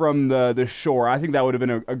from the shore. I think that would have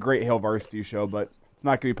been a great Hail Varsity show, but it's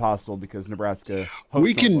not going to be possible because Nebraska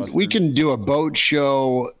hosts we can do a boat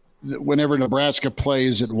show whenever Nebraska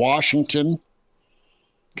plays at Washington,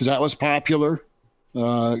 because that was popular.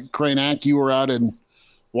 Kraynak, you were out in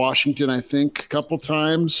Washington, I think, a couple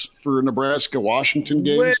times for Nebraska-Washington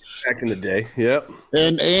games. Back in the day, yep.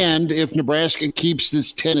 And if Nebraska keeps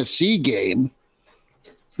this Tennessee game,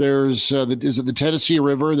 there's is it the Tennessee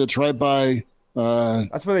River that's right by?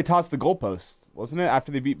 That's where they tossed the goalposts, wasn't it?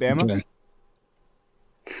 After they beat Bama. Okay.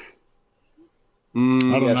 I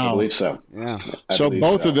don't know. I believe so. Yeah. So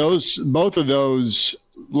both of those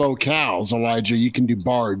locales, Elijah, you can do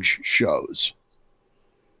barge shows.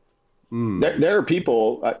 There are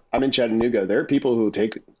people. I'm in Chattanooga. There are people who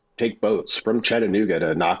take boats from Chattanooga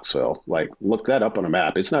to Knoxville. Like, look that up on a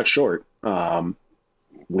map. It's not short.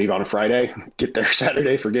 Leave on a Friday, get there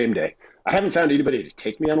Saturday for game day. I haven't found anybody to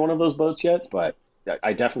take me on one of those boats yet, but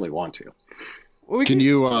I definitely want to. Well, we could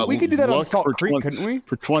do that on Salt Creek, couldn't we?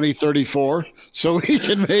 For 2034, so we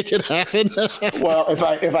can make it happen. Well, if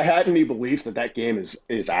I had any belief that game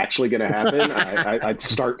is actually going to happen, I'd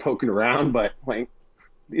start poking around. But like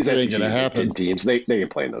these SEC teams, they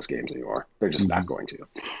ain't playing those games anymore. They're just not going to.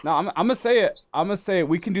 No, I'm gonna say it. I'm gonna say it.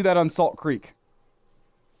 We can do that on Salt Creek.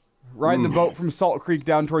 Riding the boat from Salt Creek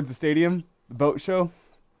down towards the stadium, the boat show.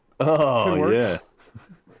 Oh, yeah.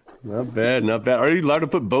 Not bad, not bad. Are you allowed to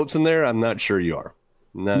put boats in there? I'm not sure you are.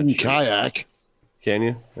 Not sure. Kayak. Can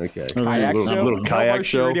you? Okay. Kayak show? Little kayak Hail Varsity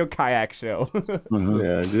show? Radio kayak show.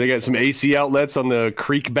 Yeah. Do they got some AC outlets on the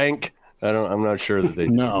creek bank? I'm not sure that they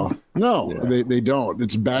do. No, they don't.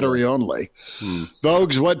 It's battery only.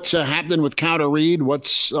 Vogues, what's happening with Counter Read?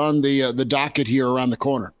 What's on the docket here around the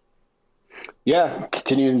corner? Yeah,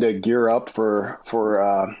 continuing to gear up for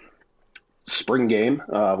spring game,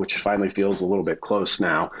 which finally feels a little bit close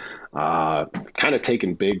now. Kind of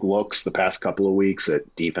taking big looks the past couple of weeks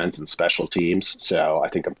at defense and special teams. So I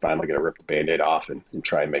think I'm finally going to rip the Band-Aid off and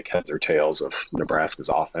try and make heads or tails of Nebraska's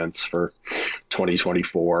offense for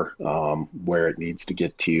 2024, where it needs to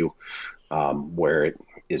get to, where it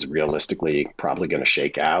is realistically probably going to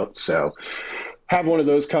shake out. So have one of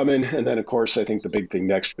those coming. And then, of course, I think the big thing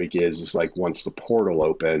next week is like once the portal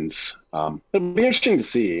opens, it'll be interesting to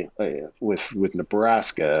see with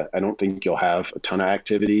Nebraska. I don't think you'll have a ton of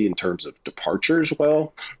activity in terms of departures.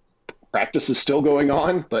 Well, practice is still going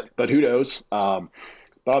on, but who knows? But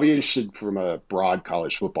I'll be interested from a broad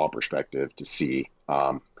college football perspective to see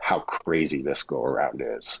how crazy this go around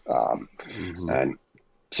is and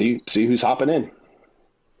see who's hopping in.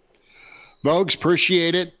 Vogues,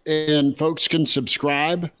 appreciate it. And folks can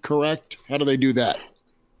subscribe, correct? How do they do that?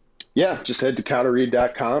 Yeah, just head to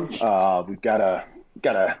counterread.com. We've got a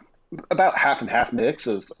about half and half mix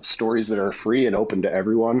of stories that are free and open to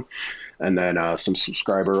everyone, and then some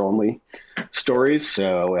subscriber only stories.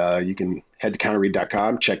 So you can head to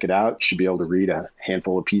counterread.com, check it out. You should be able to read a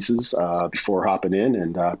handful of pieces before hopping in,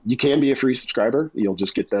 and you can be a free subscriber. You'll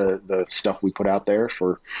just get the stuff we put out there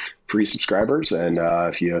for free subscribers, and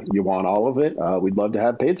if you want all of it, we'd love to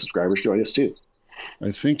have paid subscribers join us too.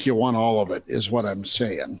 I think you want all of it, is what I'm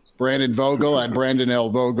saying. Brandon Vogel at Brandon L.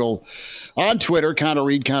 Vogel on Twitter,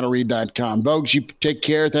 counterread.com. Vogues, you take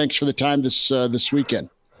care. Thanks for the time this weekend.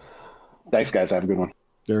 Thanks, guys. Have a good one.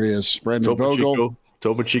 There he is, Brandon Vogel.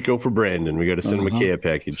 Topo Chico for Brandon. We got to send him a care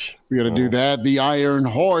package. We got to do that. The Iron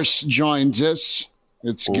Horse joins us.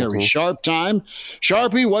 It's Gary Sharp time.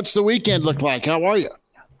 Sharpie, what's the weekend look like? How are you?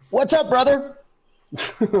 What's up, brother?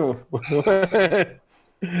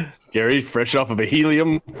 Gary, fresh off of a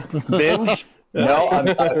helium binge. No,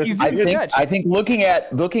 I think looking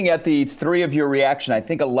at the three of your reaction, I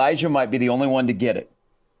think Elijah might be the only one to get it.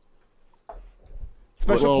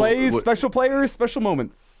 Special plays, special players, special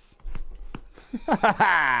moments.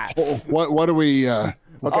 What do we? Okay,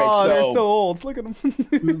 they're so old. Look at them.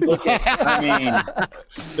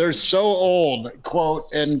 They're so old. Quote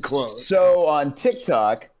end quote. So on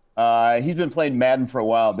TikTok, he's been playing Madden for a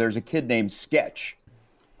while. There's a kid named Sketch.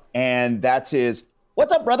 And that's his,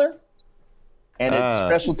 what's up, brother? And it's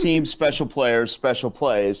special teams, special players, special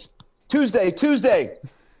plays. Tuesday.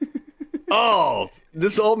 Oh,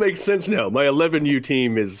 this all makes sense now. My 11U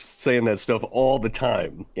team is saying that stuff all the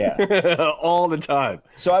time. Yeah. All the time.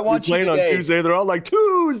 So I want you playing on Tuesday. They're all like,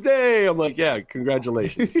 Tuesday. I'm like, yeah,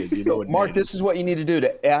 congratulations, kids. You know what Mark, this is what you need to do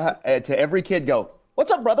to every kid go,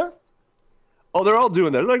 what's up, brother? Oh, they're all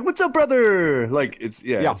doing that. They're like, what's up, brother? Like, it's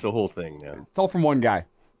a whole thing, man. It's all from one guy.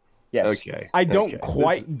 Yes. Okay. I don't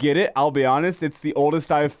quite get it. I'll be honest. It's the oldest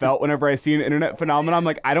I've felt whenever I see an internet phenomenon. I'm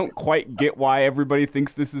like, I don't quite get why everybody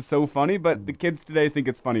thinks this is so funny, but the kids today think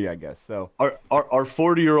it's funny, I guess. So our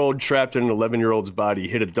 40-year-old trapped in an 11-year-old's body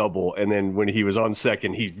hit a double, and then when he was on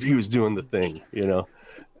second, he was doing the thing, you know.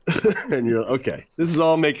 And you're like, okay, this is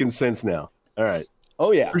all making sense now. All right.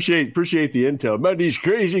 Oh yeah. Appreciate the intel about these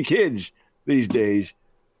crazy kids these days.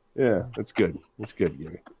 Yeah, that's good. That's good,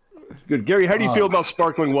 Gary. It's good. Gary, how do you feel about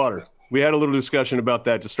sparkling water? We had a little discussion about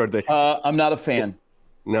that to start the I'm not a fan.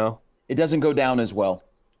 No? It doesn't go down as well.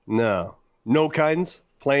 No. No kinds?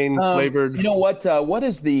 Plain, flavored? You know what?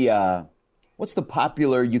 What's the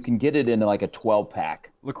popular, you can get it in like a 12-pack?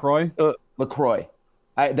 LaCroix? LaCroix.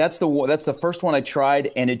 That's the first one I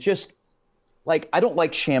tried, and it just, like, I don't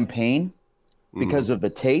like champagne because of the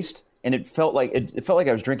taste, and it felt like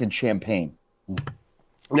I was drinking champagne.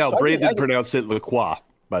 Now, Brandon pronounced it LaCroix,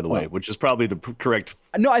 by the way, which is probably the correct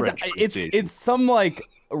French pronunciation. It's some like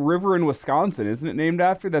river in Wisconsin, isn't it named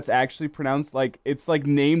after? That's actually pronounced like it's like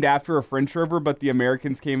named after a French river, but the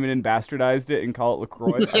Americans came in and bastardized it and call it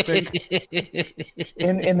LaCroix, I think.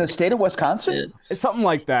 in the state of Wisconsin? It's something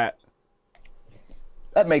like that.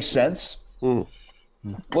 That makes sense. Look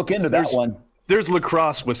into that one. There's La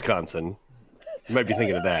Crosse, Wisconsin. You might be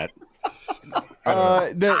thinking of that.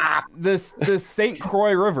 The St.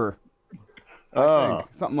 Croix River.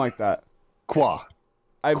 Something like that. Qua.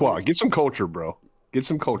 Get some culture, bro. Get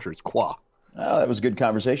some culture. It's qua. Oh, that was a good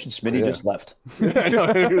conversation. Smitty just left. I know.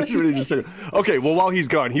 Okay, well, while he's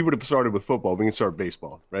gone, he would have started with football. We can start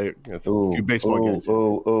baseball, right? A few baseball games.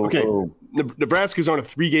 Okay, Nebraska's on a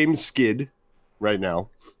 3-game skid right now.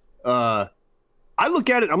 I look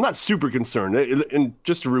at it, I'm not super concerned. And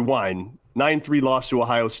just to rewind, 9-3 loss to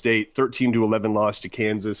Ohio State, 13-11 loss to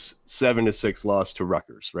Kansas, 7-6 loss to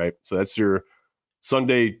Rutgers, right? So that's your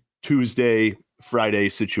Sunday, Tuesday, Friday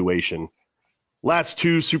situation. Last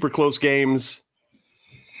 2 super close games,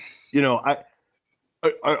 are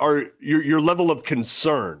your level of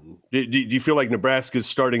concern? Do you feel like Nebraska is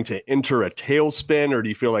starting to enter a tailspin, or do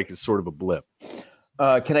you feel like it's sort of a blip?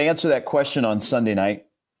 Can I answer that question on Sunday night?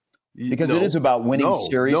 Because it is about winning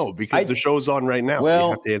series. No, because the show's on right now. Well,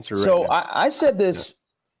 you have to answer so right now. I said this,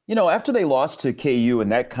 after they lost to KU in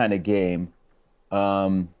that kind of game,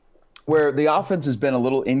 where the offense has been a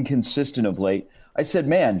little inconsistent of late, I said,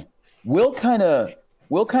 man, we'll kind of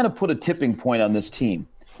put a tipping point on this team.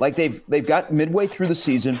 Like they've got midway through the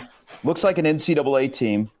season, looks like an NCAA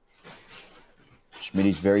team.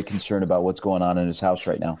 Schmidt's very concerned about what's going on in his house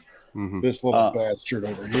right now. Mm-hmm. This little bastard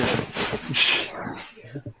over here.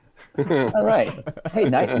 All right. Hey,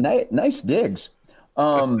 nice digs.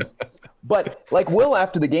 But like Will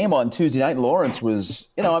after the game on Tuesday night, Lawrence was,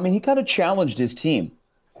 he kind of challenged his team.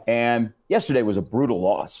 And yesterday was a brutal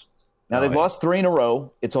loss. Now they've lost 3 in a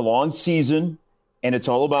row. It's a long season, and it's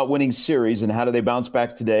all about winning series and how do they bounce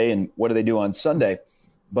back today and what do they do on Sunday.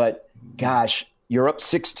 But, gosh, you're up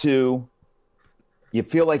 6-2. You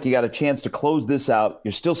feel like you got a chance to close this out.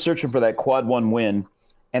 You're still searching for that quad 1 win,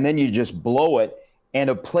 and then you just blow it. And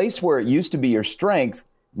a place where it used to be your strength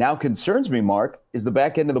now concerns me, Mark, is the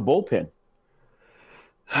back end of the bullpen.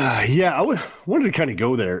 Yeah, I wanted to kind of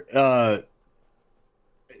go there.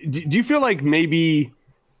 Do you feel like maybe –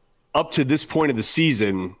 up to this point of the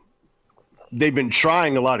season, they've been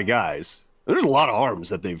trying a lot of guys. There's a lot of arms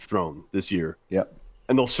that they've thrown this year. Yep.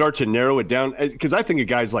 And they'll start to narrow it down. Because I think of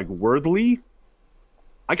guys like Worthley,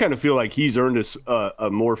 I kind of feel like he's earned us a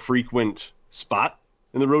more frequent spot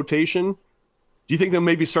in the rotation. Do you think they'll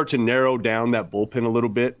maybe start to narrow down that bullpen a little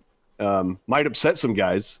bit? Might upset some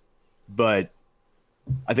guys, but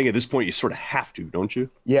I think at this point you sort of have to, don't you?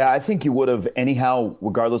 Yeah, I think you would have anyhow,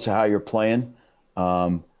 regardless of how you're playing.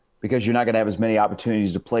 Because you're not going to have as many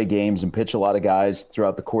opportunities to play games and pitch a lot of guys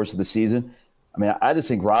throughout the course of the season. I mean, I just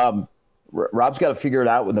think Rob's got to figure it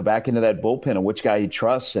out with the back end of that bullpen and which guy he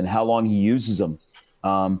trusts and how long he uses them.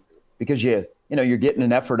 Because you're getting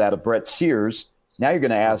an effort out of Brett Sears. Now you're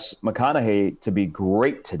going to ask McConaughey to be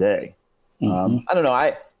great today. I don't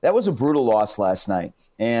know. That was a brutal loss last night.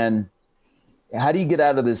 And how do you get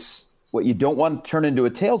out of this, what you don't want to turn into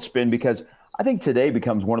a tailspin? Because I think today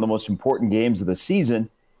becomes one of the most important games of the season.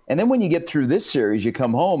 And then when you get through this series, you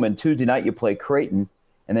come home and Tuesday night you play Creighton.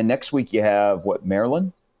 And then next week you have,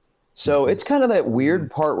 Maryland? So it's kind of that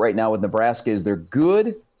weird part right now with Nebraska is they're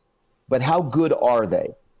good, but how good are they?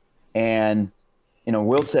 And,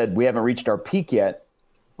 Will said we haven't reached our peak yet.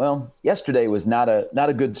 Well, yesterday was not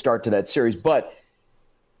a good start to that series, but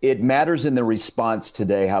it matters in the response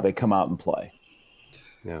today how they come out and play.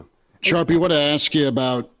 Yeah. Sharpie, I want to ask you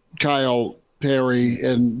about Kyle Perry,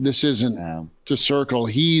 and this isn't to circle.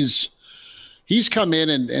 He's come in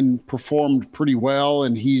and performed pretty well,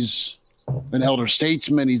 and he's an elder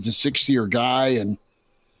statesman. He's a 6-year guy, and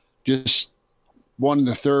just won in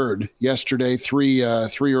the third yesterday. 3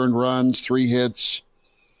 earned runs, 3 hits,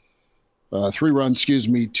 3 runs,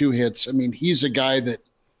 2 hits. I mean, he's a guy that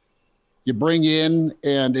you bring in,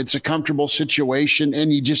 and it's a comfortable situation,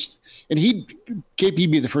 and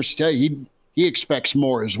KP be the first to tell you, he expects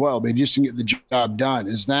more as well, but he just didn't get the job done.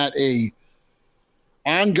 Is that a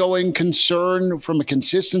ongoing concern from a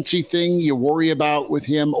consistency thing you worry about with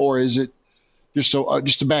him, or is it just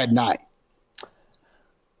a bad night?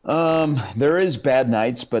 There is bad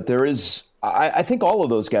nights, but there is I think all of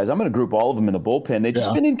those guys, I'm going to group all of them in the bullpen. They've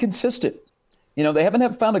just been inconsistent. They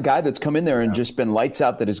haven't found a guy that's come in there and just been lights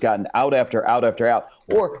out that has gotten out after out after out.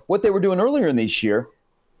 Or what they were doing earlier in this year,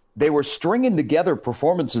 they were stringing together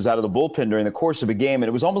performances out of the bullpen during the course of a game, and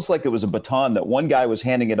it was almost like it was a baton that one guy was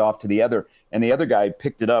handing it off to the other, and the other guy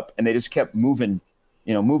picked it up, and they just kept moving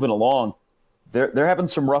along. They're having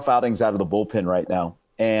some rough outings out of the bullpen right now,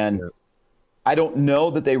 and I don't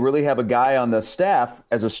know that they really have a guy on the staff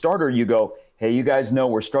as a starter. You go, hey, you guys know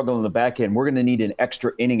we're struggling in the back end. We're going to need an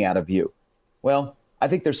extra inning out of you. Well, I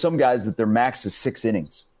think there's some guys that their max is 6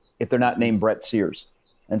 innings if they're not named Brett Sears.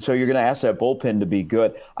 And so you're going to ask that bullpen to be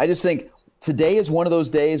good. I just think today is one of those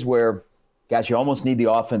days where, gosh, you almost need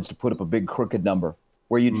the offense to put up a big crooked number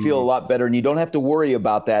where you'd feel a lot better, and you don't have to worry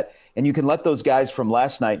about that. And you can let those guys from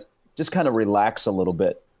last night just kind of relax a little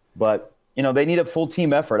bit. But They need a full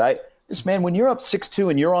team effort. When you're up 6-2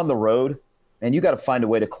 and you're on the road, and you got to find a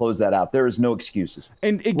way to close that out. There is no excuses.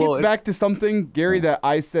 And it gets back to something, Gary, that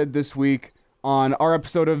I said this week on our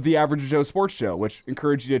episode of the Average Joe Sports Show, which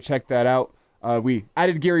encourage you to check that out. We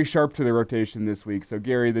added Gary Sharp to the rotation this week. So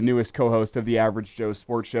Gary, the newest co-host of the Average Joe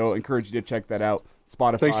Sports Show, encourage you to check that out.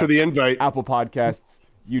 Spotify. Thanks for the invite. Apple Podcasts,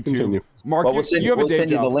 YouTube. Continue. Mark, we'll send you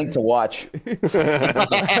the link to watch.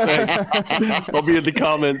 I'll be in the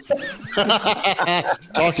comments.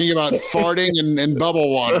 Talking about farting and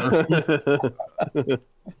bubble water.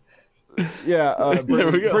 Yeah,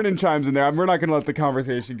 Brennan chimes in there. We're not going to let the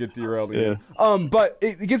conversation get derailed again. Yeah. But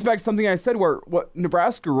it gets back to something I said where what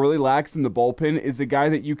Nebraska really lacks in the bullpen is a guy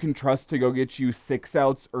that you can trust to go get you 6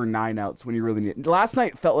 outs or 9 outs when you really need it. Last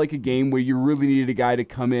night felt like a game where you really needed a guy to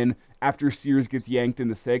come in after Sears gets yanked in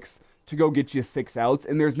the 6th to go get you 6 outs,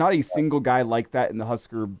 and there's not a single guy like that in the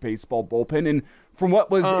Husker baseball bullpen. And from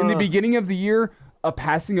what was in the beginning of the year, a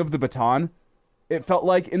passing of the baton, it felt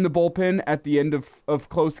like in the bullpen at the end of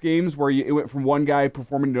close games where it went from one guy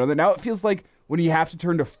performing to another. Now it feels like when you have to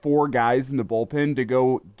turn to 4 guys in the bullpen to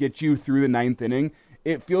go get you through the 9th inning,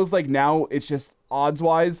 it feels like now it's just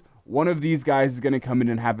odds-wise, one of these guys is going to come in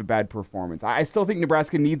and have a bad performance. I still think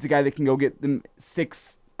Nebraska needs a guy that can go get them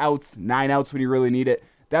 6 outs, 9 outs when you really need it.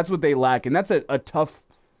 That's what they lack, and that's a tough,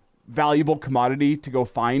 valuable commodity to go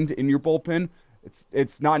find in your bullpen.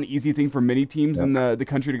 It's not an easy thing for many teams in the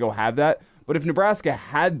country to go have that. But if Nebraska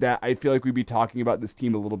had that, I feel like we'd be talking about this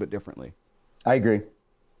team a little bit differently. I agree.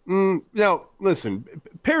 Now, listen,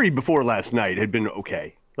 Perry before last night had been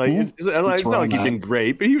okay. Like it's not like he'd been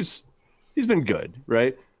great, but he's been good,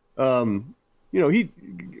 right? Batters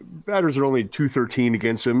are only 2.13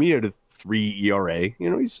 against him. He had a 3 ERA.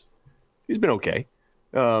 He's been okay.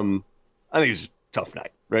 I think it's a tough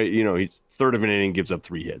night, right? He's third of an inning, gives up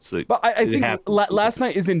 3 hits. But I think last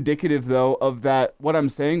night is indicative, though, of that, what I'm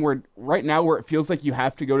saying, where right now where it feels like you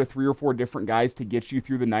have to go to 3 or 4 different guys to get you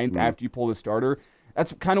through the 9th after you pull the starter.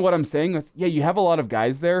 That's kind of what I'm saying. Yeah, you have a lot of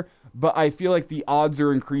guys there, but I feel like the odds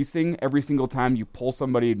are increasing every single time you pull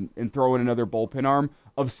somebody and throw in another bullpen arm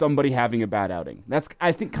of somebody having a bad outing. That's,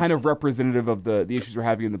 I think, kind of representative of the issues we're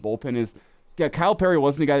having in the bullpen is, yeah, Kyle Perry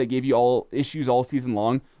wasn't a guy that gave you all issues all season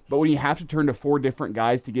long, but when you have to turn to 4 different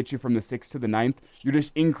guys to get you from the 6th to the 9th, you're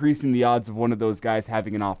just increasing the odds of one of those guys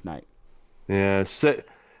having an off night. Yeah, it's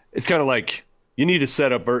kind of like you need a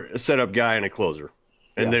setup guy and a closer,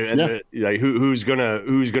 and who's gonna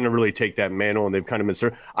really take that mantle, and they've kind of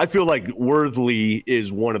been. I feel like Worthley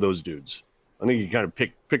is one of those dudes. I think you kind of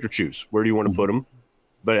pick or choose where do you want to put him,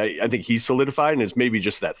 but I think he's solidified, and it's maybe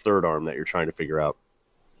just that third arm that you're trying to figure out.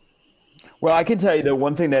 Well, I can tell you the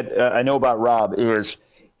one thing that I know about Rob is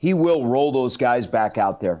he will roll those guys back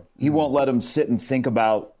out there. He won't let them sit and think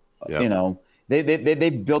about, they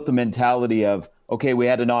built the mentality of, okay, we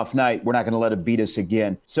had an off night. We're not going to let it beat us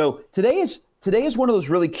again. So today is one of those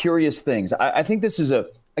really curious things. I think this is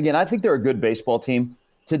I think they're a good baseball team.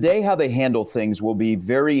 Today, how they handle things will be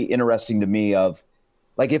very interesting to me of,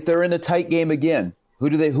 like, if they're in a tight game again,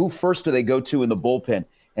 who first do they go to in the bullpen,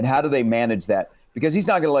 and how do they manage that? Because he's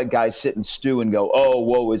not going to let guys sit and stew and go, oh,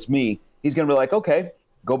 woe is me. He's going to be like, okay,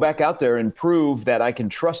 go back out there and prove that I can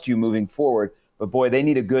trust you moving forward. But boy, they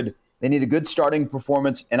need a good starting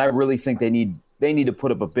performance, and I really think they need to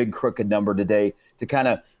put up a big crooked number today to kind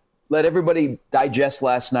of let everybody digest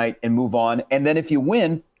last night and move on. And then if you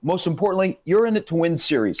win, most importantly, you're in it to win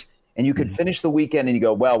series, and you could finish the weekend and you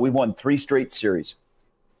go, well, we won 3 straight series.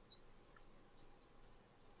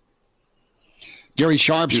 Gary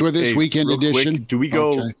Sharp's with us, weekend edition. Quick, do we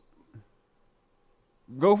go? Okay.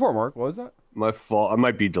 Go for it, Mark. What was that? My fault. I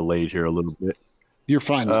might be delayed here a little bit. You're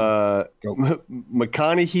fine.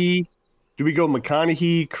 McConaughey. Do we go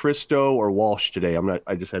McConaughey, Christo, or Walsh today?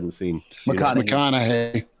 I just hadn't seen.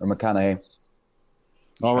 McConaughey. Or McConaughey.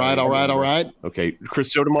 All right. Okay.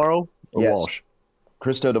 Christo tomorrow or Walsh?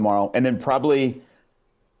 Christo tomorrow. And then probably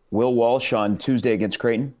Will Walsh on Tuesday against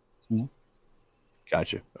Creighton.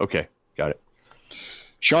 Gotcha. Okay. Got it.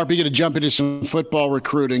 Sharp, you're going to jump into some football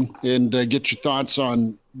recruiting and get your thoughts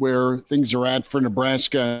on where things are at for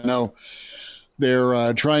Nebraska. I know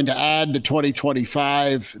they're trying to add to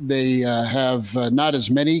 2025. They have not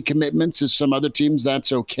as many commitments as some other teams.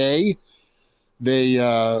 That's okay. They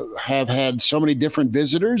have had so many different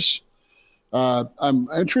visitors. I'm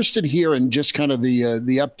interested here in just kind of the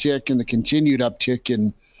uptick and the continued uptick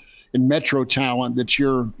in Metro talent that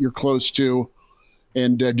you're close to.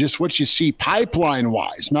 And just what you see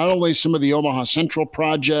pipeline-wise, not only some of the Omaha Central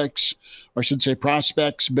projects, or I should say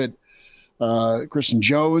prospects, but Kristen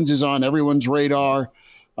Jones is on everyone's radar.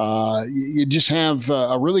 You just have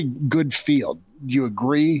a really good field. Do you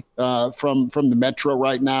agree from the Metro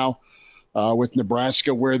right now with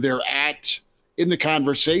Nebraska, where they're at in the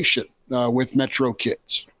conversation with Metro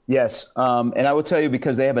kids? Yes, and I will tell you,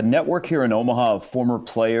 because they have a network here in Omaha of former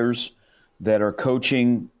players that are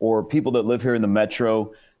coaching, or people that live here in the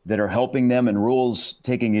Metro that are helping them, and Rule's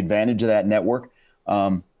taking advantage of that network.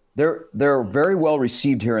 They're very well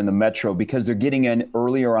received here in the Metro because they're getting in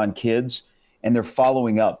earlier on kids and they're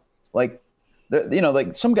following up. Like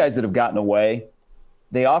some guys that have gotten away,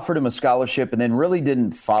 they offered him a scholarship and then really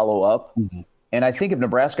didn't follow up. Mm-hmm. And I think if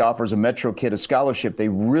Nebraska offers a Metro kid a scholarship, they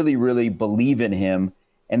really, really believe in him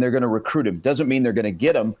and they're going to recruit him. Doesn't mean they're going to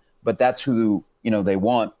get him, but that's who, they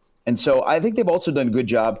want. And so I think they've also done a good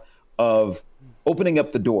job of opening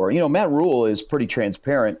up the door. Matt Rule is pretty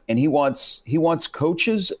transparent, and he wants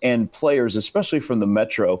coaches and players, especially from the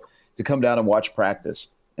Metro, to come down and watch practice.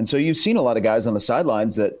 And so you've seen a lot of guys on the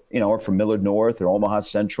sidelines that, are from Millard North or Omaha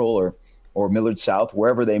Central or Millard South,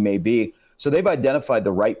 wherever they may be. So they've identified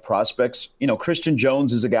the right prospects. Christian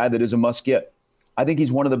Jones is a guy that is a must-get. I think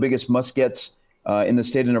he's one of the biggest must-gets in the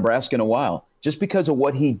state of Nebraska in a while, just because of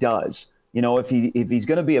what he does. If he's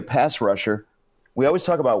going to be a pass rusher, we always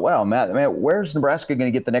talk about, wow, Matt, where's Nebraska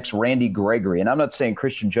going to get the next Randy Gregory? And I'm not saying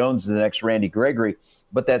Christian Jones is the next Randy Gregory,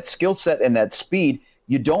 but that skill set and that speed,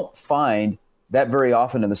 you don't find that very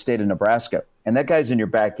often in the state of Nebraska. And that guy's in your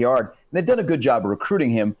backyard. And they've done a good job of recruiting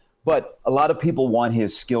him, but a lot of people want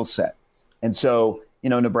his skill set. And so,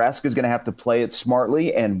 Nebraska's going to have to play it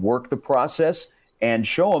smartly and work the process and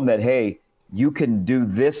show them that, hey, you can do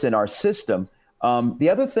this in our system. The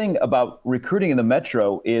other thing about recruiting in the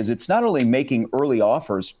Metro is it's not only making early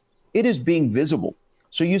offers, it is being visible.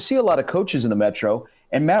 So you see a lot of coaches in the Metro,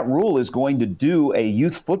 and Matt Rule is going to do a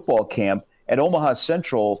youth football camp at Omaha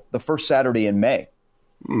Central the first Saturday in May.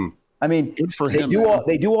 I mean, good for him,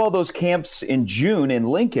 they do all those camps in June in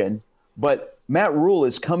Lincoln, but Matt Rule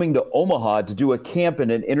is coming to Omaha to do a camp in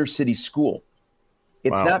an inner city school.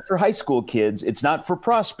 It's not for high school kids. It's not for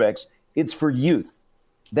prospects. It's for youth.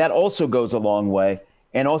 That also goes a long way.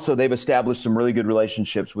 And also they've established some really good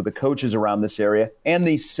relationships with the coaches around this area and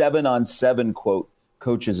the 7-on-7 quote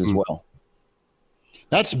coaches as well.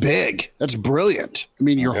 That's big. That's brilliant. I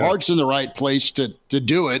mean, your heart's in the right place to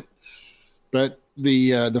do it, but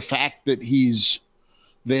the fact that he's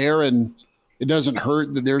there, and it doesn't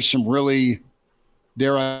hurt that there's some really,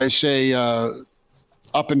 dare I say,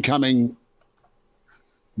 up and coming,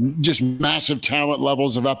 just massive talent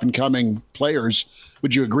levels of up and coming players.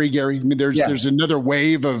 Would you agree, Gary? I mean, there's another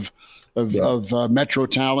wave of Metro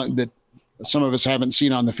talent that some of us haven't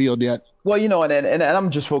seen on the field yet. Well, and I'm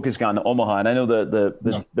just focusing on Omaha, and I know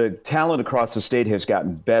the talent across the state has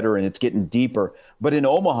gotten better and it's getting deeper. But in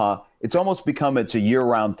Omaha, it's almost become a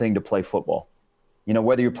year-round thing to play football.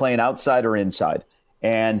 Whether you're playing outside or inside.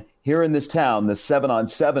 And here in this town, the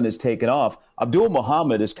 7-on-7 is taken off. Abdul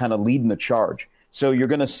Muhammad is kind of leading the charge. So you're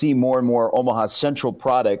going to see more and more Omaha Central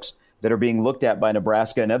products that are being looked at by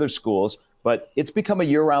Nebraska and other schools. But it's become a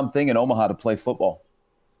year-round thing in Omaha to play football.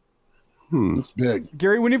 That's big.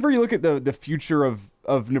 Gary, whenever you look at the future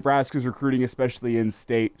of Nebraska's recruiting, especially in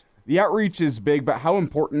state, the outreach is big, but how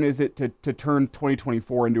important is it to turn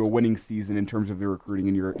 2024 into a winning season in terms of the recruiting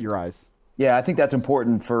in your eyes? Yeah, I think that's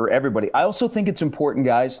important for everybody. I also think it's important,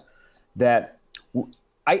 guys, that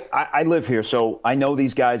I live here, so I know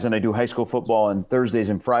these guys, and I do high school football on Thursdays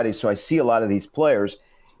and Fridays, so I see a lot of these players.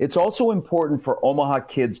 It's also important for Omaha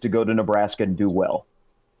kids to go to Nebraska and do well,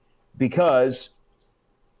 because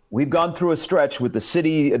we've gone through a stretch with the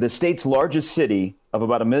state's largest city of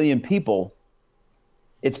about 1 million people.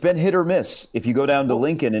 It's been hit or miss if you go down to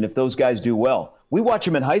Lincoln and if those guys do well. We watch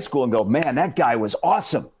them in high school and go, man, that guy was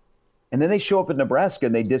awesome. And then they show up in Nebraska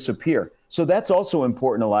and they disappear. So that's also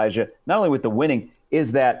important, Elijah, not only with the winning,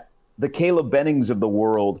 is that the Caleb Bennings of the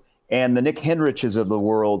world and the Nick Henriches of the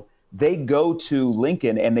world, they go to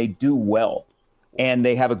Lincoln and they do well. And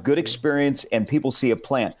they have a good experience and people see a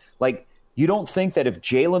plan. Like, you don't think that if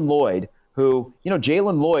Jalen Lloyd,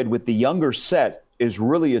 Jalen Lloyd with the younger set is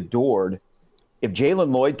really adored. If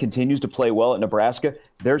Jalen Lloyd continues to play well at Nebraska,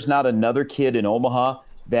 there's not another kid in Omaha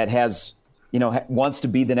that has, wants to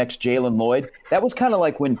be the next Jalen Lloyd. That was kind of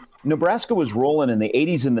like when Nebraska was rolling in the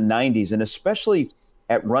 80s and the 90s, and especially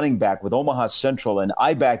at running back with Omaha Central and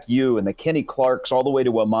I Back You and the Kenny Clarks all the way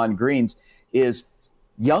to Amon Greens, is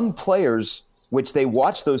young players, which they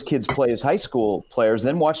watched those kids play as high school players,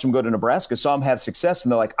 then watched them go to Nebraska, saw them have success,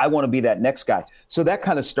 and they're like, I want to be that next guy. So that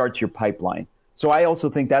kind of starts your pipeline. So I also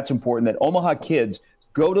think that's important, that Omaha kids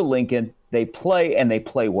go to Lincoln, they play, and they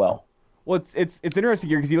play well. Well, it's interesting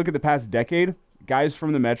here because you look at the past decade, guys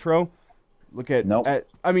from the Metro, Look at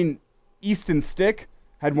Easton Stick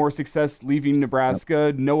had more success leaving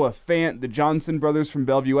Nebraska. Yep. Noah Fant, the Johnson brothers from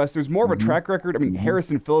Bellevue West. There's more of a track record. I mean,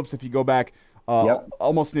 Harrison Phillips, if you go back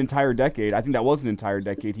almost an entire decade, I think that was an entire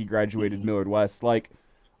decade, he graduated Millard West. Like,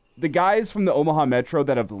 the guys from the Omaha Metro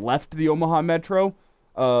that have left the Omaha Metro,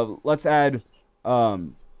 let's add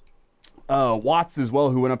Watts as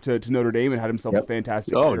well, who went up to Notre Dame and had himself a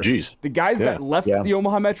fantastic career. Oh, geez. The guys that left the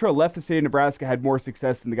Omaha Metro, left the state of Nebraska, had more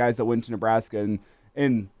success than the guys that went to Nebraska,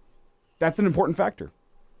 and that's an important factor.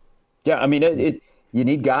 Yeah, I mean, you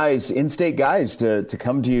need guys, in-state guys, to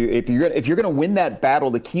come to you. If you're going to win that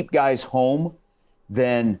battle to keep guys home,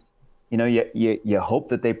 then you hope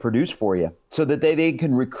that they produce for you so that they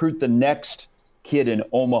can recruit the next kid in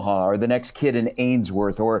Omaha or the next kid in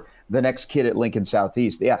Ainsworth or the next kid at Lincoln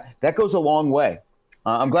Southeast. Yeah, that goes a long way.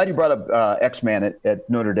 I'm glad you brought up X-Man at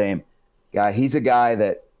Notre Dame. He's a guy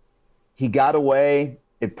that he got away.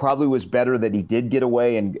 It probably was better that he did get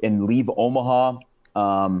away and leave Omaha.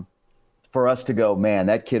 For us to go, man,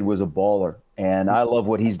 that kid was a baller. And I love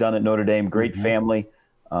what he's done at Notre Dame. Great family.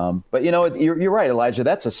 But, you're right, Elijah.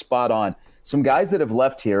 That's a spot on. Some guys that have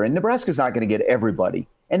left here, and Nebraska's not going to get everybody.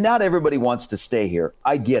 And not everybody wants to stay here.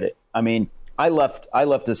 I get it. I mean, I left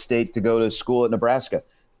the state to go to school at Nebraska.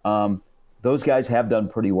 Those guys have done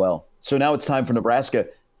pretty well. So now it's time for Nebraska,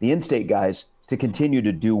 the in-state guys, to continue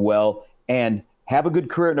to do well and have a good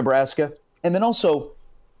career at Nebraska. And then also,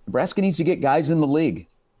 Nebraska needs to get guys in the league.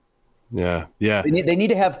 Yeah. They need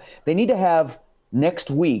to have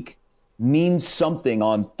next week means something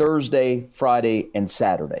on Thursday, Friday, and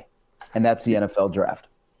Saturday, and that's the NFL draft.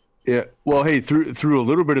 Yeah. Well, hey, through a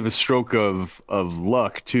little bit of a stroke of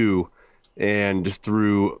luck too, and just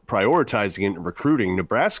through prioritizing and recruiting,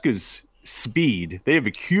 Nebraska's speed. They have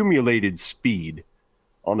accumulated speed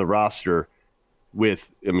on the roster.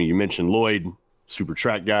 With, I mean, you mentioned Lloyd, super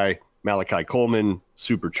track guy. Malachi Coleman,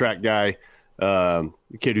 super track guy.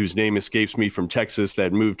 The kid whose name escapes me from Texas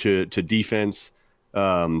that moved to defense.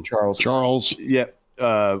 Charles. Yeah.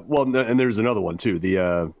 And there's another one too.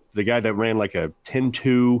 The guy that ran like a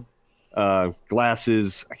 10-2,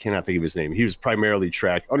 glasses. I cannot think of his name. He was primarily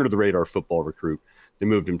track, under the radar football recruit. They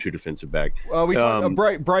moved him to defensive back. We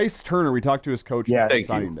Bryce Turner. We talked to his coach. Yeah.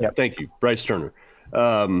 Thank you, Bryce Turner.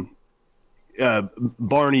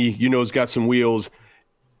 Barney, has got some wheels.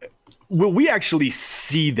 Will we actually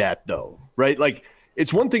see that though? Right? Like,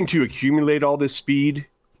 it's one thing to accumulate all this speed,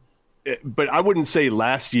 but I wouldn't say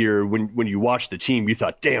last year when you watched the team, you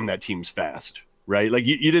thought, damn, that team's fast, right? Like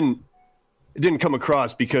it didn't come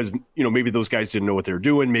across because, maybe those guys didn't know what they were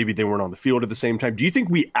doing. Maybe they weren't on the field at the same time. Do you think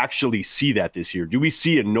we actually see that this year? Do we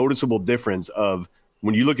see a noticeable difference of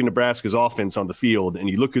when you look at Nebraska's offense on the field and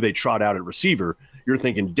you look who they trot out at receiver, you're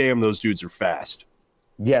thinking, damn, those dudes are fast?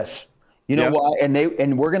 Yes. You know why?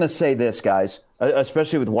 And we're going to say this, guys,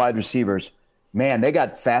 especially with wide receivers. Man, they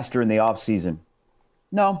got faster in the offseason.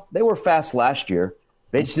 No, they were fast last year.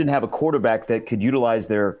 They just didn't have a quarterback that could utilize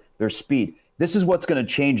their speed. This is what's going to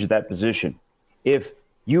change at that position. If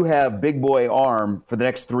you have big boy arm for the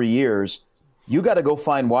next 3 years, you got to go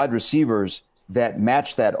find wide receivers that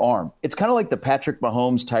match that arm. It's kind of like the Patrick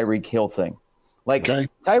Mahomes, Tyreek Hill thing. Like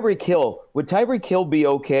Tyreek Hill, would Tyreek Hill be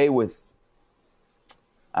okay with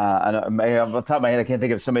off the top of my head, I can't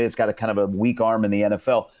think of somebody that's got a kind of a weak arm in the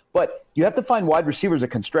NFL. But you have to find wide receivers that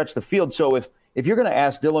can stretch the field. So if you're going to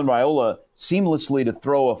ask Dylan Raiola seamlessly to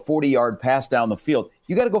throw a 40-yard pass down the field,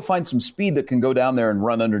 you got to go find some speed that can go down there and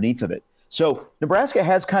run underneath of it. So Nebraska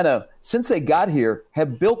has kind of, since they got here,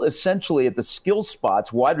 have built essentially at the skill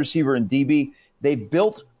spots, wide receiver and DB, they've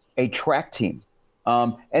built a track team.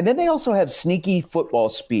 And then they also have sneaky football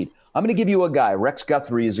speed. I'm going to give you a guy. Rex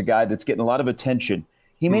Guthrie is a guy that's getting a lot of attention.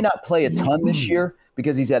 He may not play a ton this year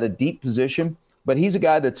because he's at a deep position, but he's a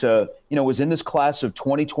guy that's was in this class of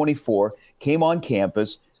 2024, came on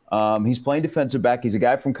campus. He's playing defensive back. He's a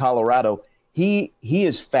guy from Colorado. He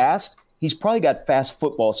is fast. He's probably got fast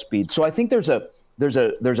football speed. So I think there's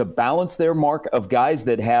a balance there, Mark, of guys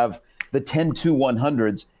that have the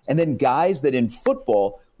 10-2-100s, and then guys that in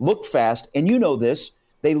football look fast. And you know this,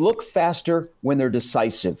 they look faster when they're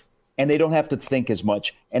decisive. And they don't have to think as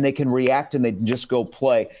much, and they can react and they can just go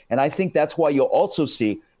play. And I think that's why you'll also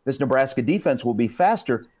see this Nebraska defense will be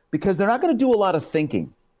faster because they're not going to do a lot of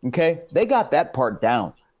thinking, okay? They got that part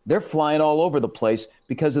down. They're flying all over the place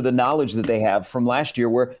because of the knowledge that they have from last year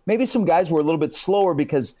where maybe some guys were a little bit slower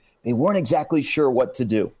because they weren't exactly sure what to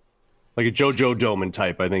do. Like a JoJo Doman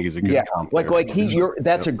type, I think he's a good comp.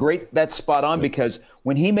 That's spot on because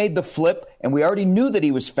when he made the flip and we already knew that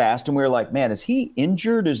he was fast and we were like, man, is he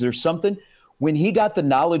injured? Is there something? When he got the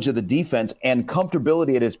knowledge of the defense and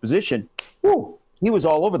comfortability at his position, He was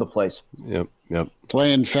all over the place. Yep.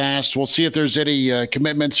 Playing fast. We'll see if there's any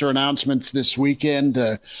commitments or announcements this weekend.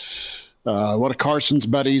 One of Carson's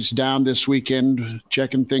buddies down this weekend,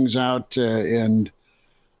 checking things out, and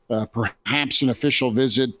perhaps an official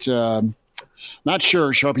visit. Not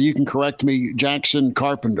sure, Sharpie, you can correct me. Jackson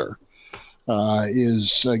Carpenter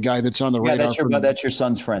is a guy that's on the radar. That's your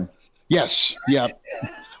son's friend. Yes. Yeah.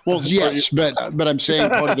 Well, yes, but I'm saying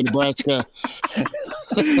part of the Nebraska.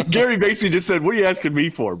 Gary basically just said, "What are you asking me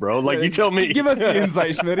for, bro? Like, you tell me." Give us the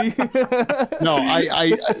insight, Schmitty. No,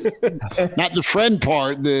 I not the friend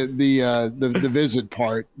part, the visit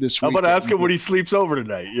part this week. How about ask him when he sleeps over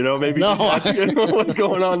tonight? Maybe just ask him what's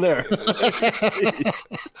going on there.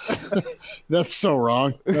 That's so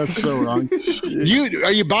wrong. Are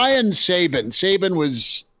you buying Saban? Saban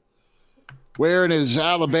was wearing his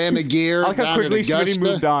Alabama gear. I like how quickly Schmitty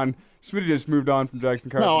moved on. Schmitty just moved on from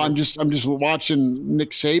Jackson Carpenter. No, I'm just watching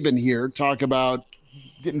Nick Saban here talk about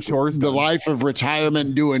getting chores the done. life of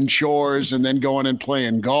retirement, doing chores, and then going and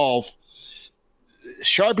playing golf.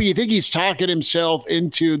 Sharpie, you think he's talking himself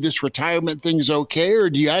into this retirement thing's okay, or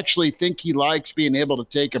do you actually think he likes being able to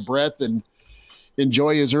take a breath and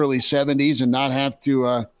enjoy his early 70s and not have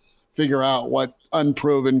to figure out what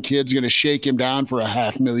unproven kid's going to shake him down for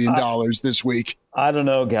 $500,000 this week? I don't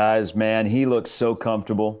know, guys, man. He looks so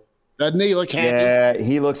comfortable. Doesn't he look happy? Yeah,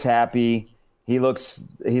 he looks happy. He looks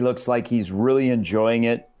like he's really enjoying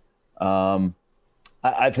it.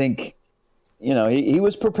 I think, he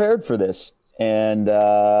was prepared for this, and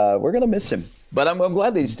we're going to miss him. But I'm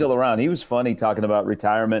glad that he's still around. He was funny talking about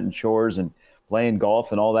retirement and chores and playing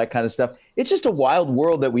golf and all that kind of stuff. It's just a wild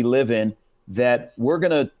world that we live in that we're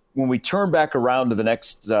going to, when we turn back around to the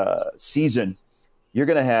next season, you're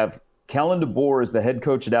going to have Kellen DeBoer is the head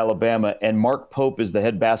coach at Alabama, and Mark Pope is the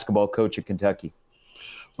head basketball coach at Kentucky.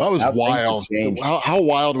 That was wild. How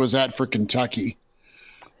wild was that for Kentucky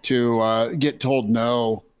to get told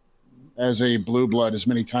no as a blue blood as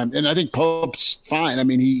many times? And I think Pope's fine. I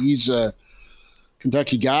mean, he's a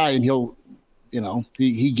Kentucky guy, and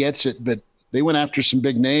he gets it. But they went after some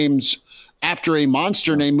big names after a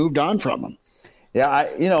monster name moved on from him. Yeah,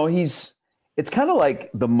 it's kind of like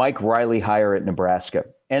the Mike Riley hire at Nebraska.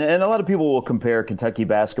 And a lot of people will compare Kentucky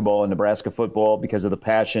basketball and Nebraska football because of the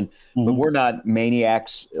passion, but we're not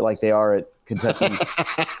maniacs like they are at Kentucky.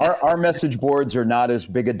 Our message boards are not as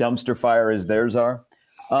big a dumpster fire as theirs are.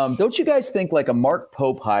 Don't you guys think like a Mark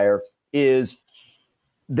Pope hire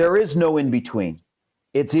there is no in between?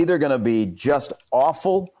 It's either going to be just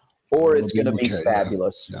awful or it's going to be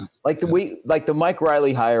fabulous. Yeah. Like the Mike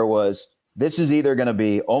Riley hire was, this is either going to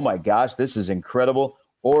be, oh my gosh, this is incredible,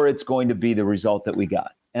 or it's going to be the result that we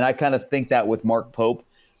got. And I kind of think that with Mark Pope.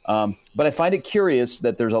 But I find it curious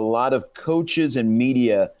that there's a lot of coaches and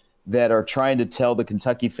media that are trying to tell the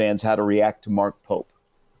Kentucky fans how to react to Mark Pope.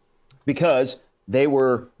 Because they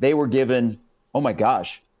were given, oh my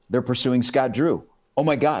gosh, they're pursuing Scott Drew. Oh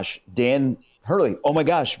my gosh, Dan Hurley. Oh my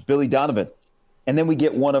gosh, Billy Donovan. And then we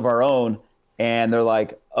get one of our own, and they're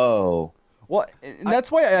like, oh. Well, and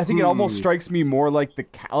that's why I think it almost strikes me more like the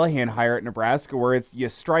Callahan hire at Nebraska, where it's you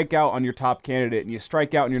strike out on your top candidate, and you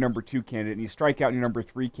strike out on your number 2 candidate, and you strike out on your number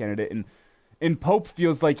 3 candidate. And Pope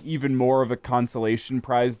feels like even more of a consolation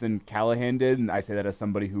prize than Callahan did. And I say that as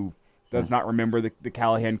somebody who does not remember the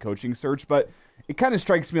Callahan coaching search. But it kind of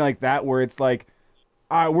strikes me like that, where it's like,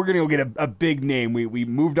 we're going to go get a big name. We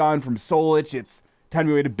moved on from Solich. It's time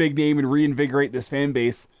to get a big name and reinvigorate this fan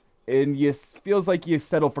base. And feels like you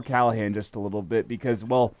settle for Callahan just a little bit because,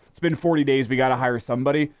 well, it's been 40 days. We got to hire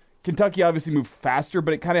somebody. Kentucky obviously moved faster,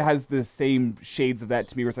 but it kind of has the same shades of that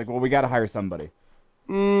to me where it's like, well, we got to hire somebody.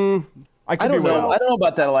 I don't know. I don't know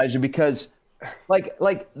about that, Elijah, because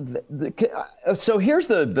so here's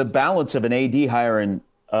the balance of an AD hiring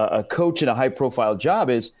a coach in a high-profile job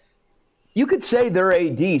is you could say their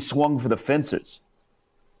AD swung for the fences.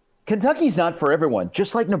 Kentucky's not for everyone,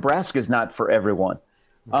 just like Nebraska's not for everyone.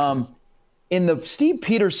 In the Steve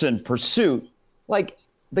Peterson pursuit, like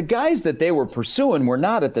the guys that they were pursuing were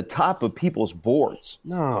not at the top of people's boards.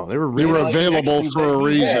 No, they were available for a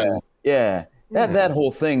reason. Yeah. That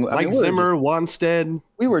whole thing. Like Zimmer, Wanstead.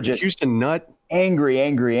 We were just Houston Nutt.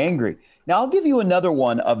 Angry. Now I'll give you another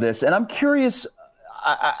one of this, and I'm curious.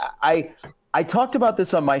 I talked about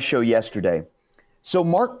this on my show yesterday. So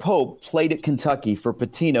Mark Pope played at Kentucky for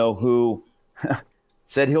Pitino, who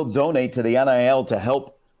said he'll donate to the NIL to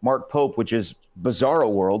help Mark Pope, which is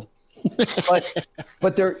bizarro world.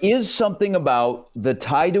 But there is something about the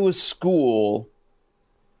tie to a school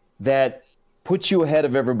that puts you ahead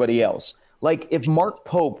of everybody else. Like if Mark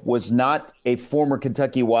Pope was not a former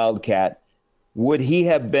Kentucky Wildcat, would he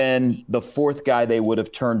have been the 4th guy they would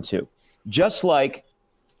have turned to? Just like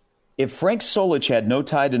if Frank Solich had no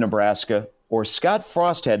tie to Nebraska, or Scott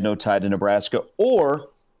Frost had no tie to Nebraska, or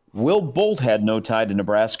Will Bolt had no tie to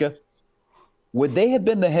Nebraska, would they have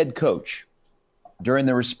been the head coach during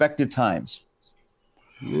their respective times?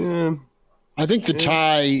 Yeah. I think the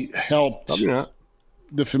tie helped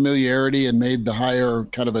the familiarity and made the hire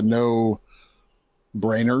kind of a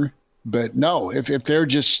no-brainer. But no, if they're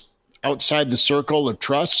just outside the circle of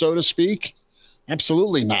trust, so to speak,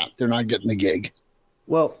 absolutely not. They're not getting the gig.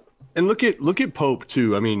 Well, and look at Pope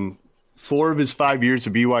too. I mean, 4 of his 5 years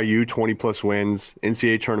at BYU, 20+ wins,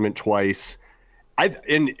 NCAA tournament twice.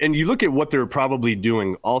 And you look at what they're probably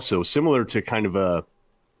doing also, similar to kind of a,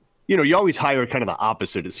 you always hire kind of the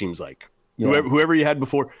opposite, it seems like. Yeah. Whoever you had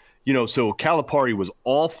before, so Calipari was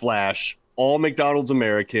all flash, all McDonald's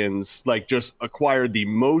Americans, like just acquired the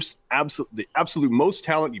absolute most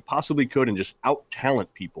talent you possibly could and just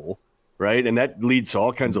out-talent people, right? And that leads to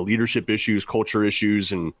all kinds of leadership issues, culture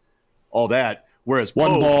issues, and all that. Whereas one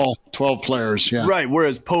Pope, ball, 12 players, yeah. Right,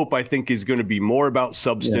 whereas Pope, I think, is going to be more about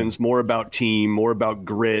substance, more about team, more about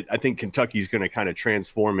grit. I think Kentucky's going to kind of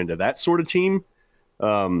transform into that sort of team.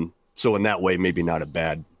 So in that way, maybe not a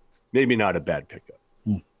bad pickup.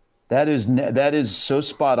 That is so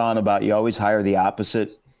spot on about you always hire the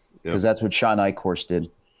opposite, because that's what Sean Eichhorst did.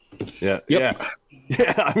 Yeah.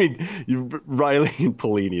 I mean, Riley and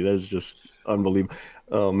Pelini, that's just unbelievable.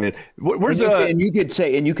 Oh man, and you could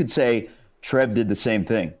say Trev did the same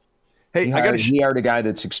thing. Hey, he hired a guy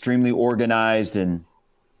that's extremely organized and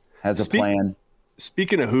has a plan.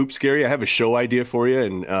 Speaking of hoops, Gary, I have a show idea for you,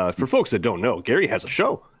 and for folks that don't know, Gary has a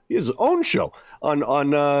show. He has his own show on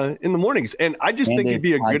in the mornings, and I just think it'd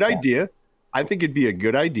be a good idea. I think it'd be a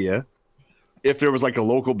good idea if there was like a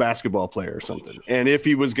local basketball player or something, and if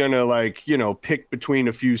he was gonna pick between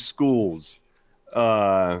a few schools,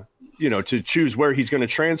 to choose where he's going to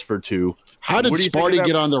transfer to. How did Sparty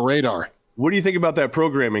get on the radar? What do you think about that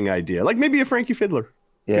programming idea? Like maybe a Frankie Fiddler.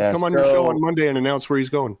 Yeah, come on your show on Monday and announce where he's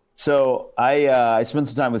going. So I spent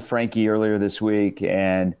some time with Frankie earlier this week,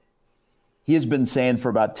 and he has been saying for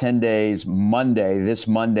about 10 days, this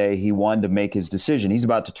Monday, he wanted to make his decision. He's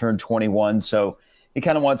about to turn 21, so he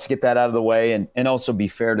kind of wants to get that out of the way and also be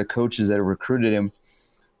fair to coaches that have recruited him.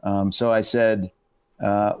 So I said,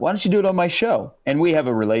 why don't you do it on my show? And we have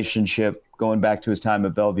a relationship going back to his time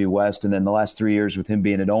at Bellevue West and then the last 3 years with him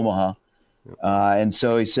being at Omaha. And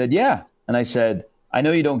so he said, yeah. And I said, I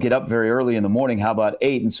know you don't get up very early in the morning. How about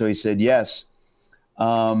 8? And so he said, yes.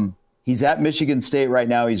 He's at Michigan State right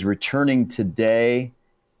now. He's returning today.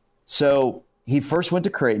 So he first went to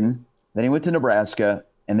Creighton, then he went to Nebraska,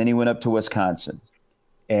 and then he went up to Wisconsin.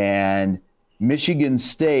 And Michigan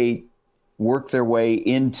State worked their way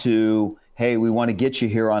into, hey, we want to get you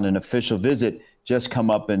here on an official visit. Just come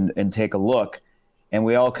up and take a look. And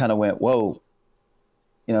we all kind of went, whoa,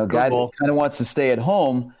 guy that kind of wants to stay at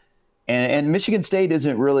home. And Michigan State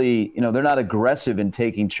isn't really, they're not aggressive in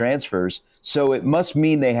taking transfers. So it must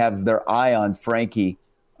mean they have their eye on Frankie.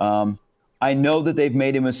 I know that they've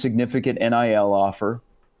made him a significant NIL offer,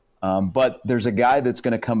 but there's a guy that's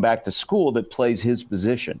going to come back to school that plays his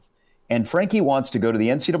position. And Frankie wants to go to the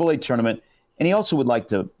NCAA tournament, and he also would like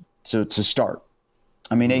to start.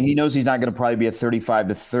 I mean, he knows he's not going to probably be a 35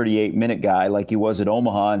 to 38 minute guy like he was at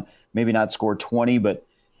Omaha and maybe not score 20, but,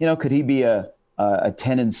 could he be a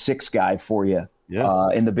 10-6 guy for you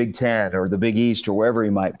in the Big Ten or the Big East or wherever he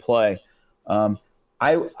might play?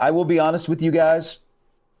 I will be honest with you guys.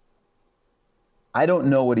 I don't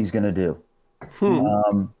know what he's going to do.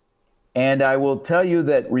 And I will tell you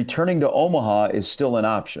that returning to Omaha is still an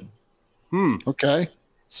option. Okay.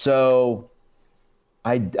 So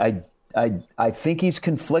I think he's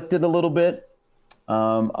conflicted a little bit.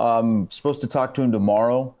 I'm supposed to talk to him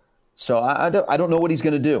tomorrow. So I don't know what he's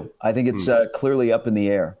going to do. I think it's clearly up in the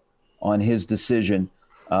air on his decision.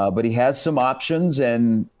 But he has some options,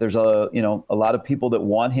 and there's a lot of people that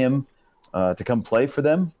want him to come play for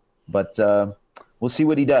them. But we'll see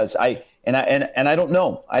what he does. I don't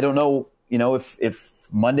know. I don't know. If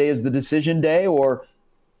Monday is the decision day, or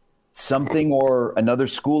something, or another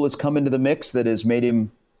school has come into the mix that has made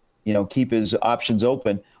him, keep his options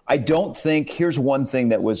open. I don't think. Here's one thing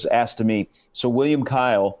that was asked to me. So William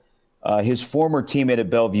Kyle, his former teammate at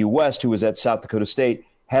Bellevue West, who was at South Dakota State,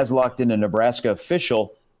 has locked in a Nebraska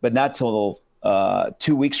official, but not till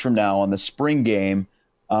 2 weeks from now on the spring game.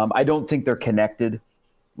 I don't think they're connected.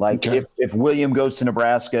 Like if William goes to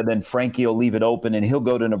Nebraska, then Frankie will leave it open and he'll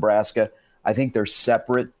go to Nebraska. I think they're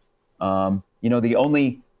separate. The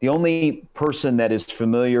only person that is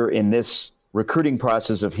familiar in this recruiting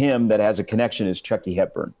process of him that has a connection is Chucky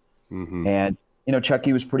Hepburn. Mm-hmm. And,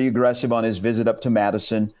 Chucky was pretty aggressive on his visit up to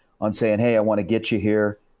Madison on saying, hey, I want to get you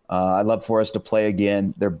here. I'd love for us to play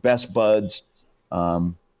again. They're best buds.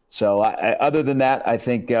 So other than that, I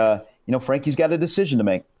think, Frankie's got a decision to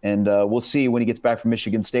make. And we'll see when he gets back from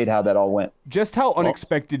Michigan State how that all went. Just how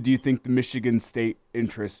unexpected do you think the Michigan State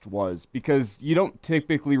interest was? Because you don't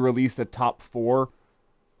typically release a top 4,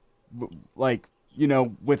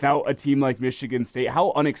 without a team like Michigan State.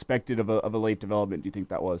 How unexpected of a late development do you think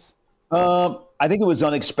that was? I think it was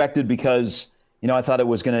unexpected because, I thought he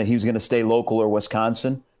was going to stay local or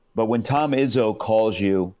Wisconsin. But when Tom Izzo calls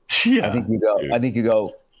you, I think you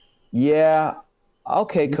go, yeah,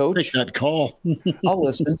 okay, coach. Take that call. I'll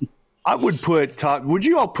listen. I would put Tom. Would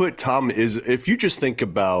you all put Tom Izzo, if you just think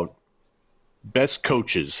about best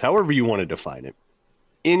coaches, however you want to define it,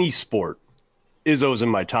 any sport, Izzo's in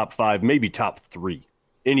my top 5, maybe top 3.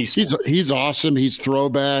 Any sport. He's awesome. He's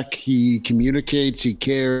throwback. He communicates. He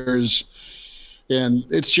cares. And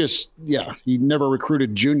it's just, he never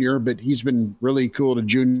recruited Junior, but he's been really cool to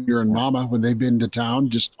Junior and Mama when they've been to town.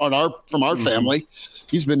 Just from our family,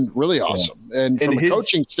 he's been really awesome. And from a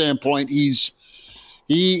coaching standpoint, he's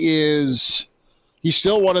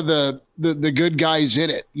still one of the good guys in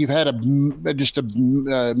it. You've had just a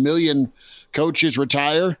million coaches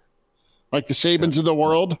retire, like the Sabans of the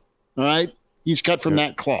world. All right, he's cut from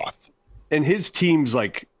that cloth. And his team's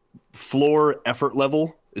floor effort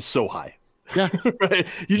level is so high. Yeah. Right.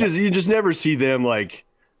 You just never see them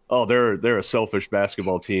they're a selfish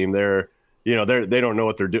basketball team. They don't know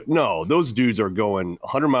what they're doing. No, those dudes are going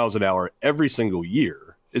 100 miles an hour every single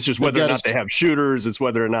year. It's just whether or not they have shooters. It's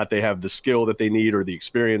whether or not they have the skill that they need or the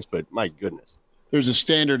experience. But my goodness, there's a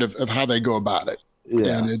standard of how they go about it.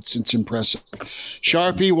 Yeah. And it's impressive.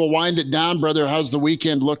 Sharpie, we'll wind it down, brother. How's the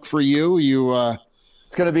weekend look for you?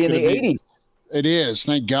 It's going to be in the 80s. It is.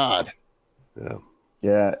 Thank God. Yeah.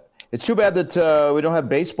 Yeah. It's too bad that we don't have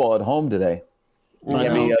baseball at home today.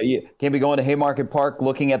 You can't be going to Haymarket Park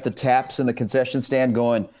looking at the taps in the concession stand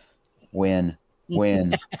going, win.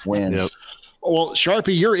 Yep. Well,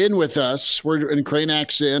 Sharpie, you're in with us. And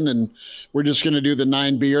Kraynak's in, and we're just going to do the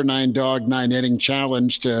 9 beer, 9 dog, 9 inning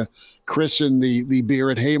challenge to christen the beer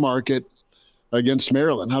at Haymarket against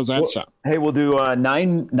Maryland. How's that sound? Hey, we'll do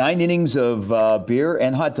 9 innings of beer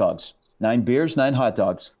and hot dogs. 9 beers, 9 hot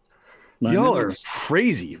dogs. Y'all are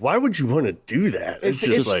crazy. Why would you want to do that?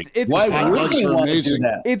 Why would you want to do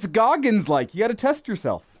that? It's Goggins like. You got to test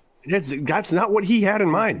yourself. That's not what he had in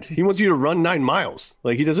mind. He wants you to run 9 miles.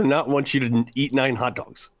 He does not want you to eat 9 hot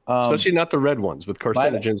dogs, especially not the red ones with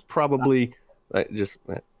carcinogens. Probably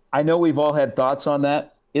I know we've all had thoughts on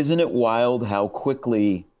that. Isn't it wild how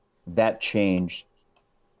quickly that changed?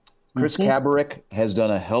 Chris Kaepernick has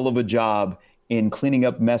done a hell of a job in cleaning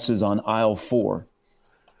up messes on aisle 4.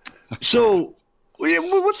 So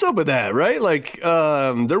what's up with that, right?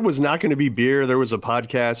 There was not going to be beer. There was a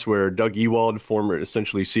podcast where Doug Ewald, former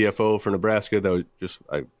essentially CFO for Nebraska, that was just,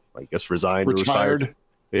 I guess, resigned. Retired.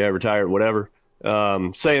 Retired, whatever.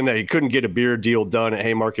 Saying that he couldn't get a beer deal done at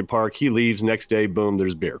Haymarket Park. He leaves next day, boom,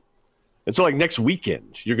 there's beer. And so next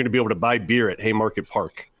weekend, you're going to be able to buy beer at Haymarket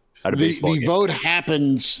Park at a baseball game. The vote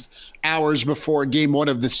happens hours before game 1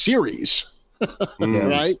 of the series,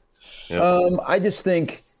 right? Yeah. I just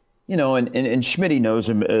think, and Schmidt knows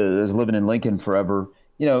him as living in Lincoln forever.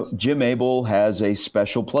 Jim Abel has a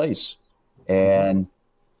special place, and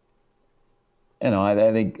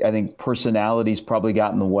I think personalities probably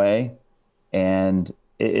got in the way, and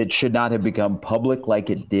it should not have become public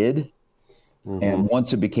like it did. Mm-hmm. And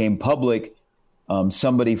once it became public,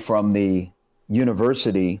 somebody from the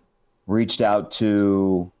university reached out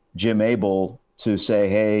to Jim Abel to say,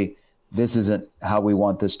 "Hey, this isn't how we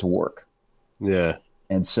want this to work." Yeah.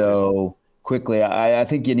 And so quickly, I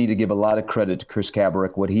think you need to give a lot of credit to Chris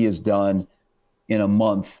Kaepernick, what he has done in a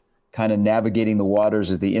month, kind of navigating the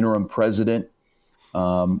waters as the interim president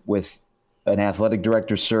with an athletic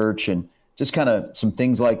director search and just kind of some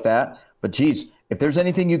things like that. But geez, if there's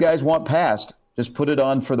anything you guys want passed, just put it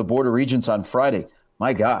on for the Board of Regents on Friday.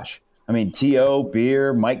 My gosh. I mean, T.O.,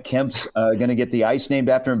 beer, Mike Kemp's going to get the ice named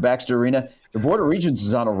after him, Baxter Arena. The Board of Regents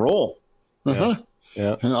is on a roll. Uh-huh.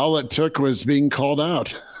 Yeah. And all it took was being called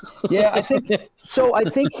out. Yeah, I think so. I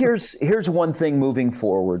think here's one thing moving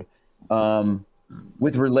forward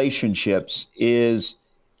with relationships is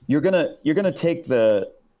you're gonna take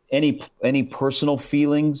any personal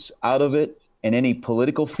feelings out of it and any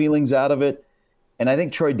political feelings out of it, and I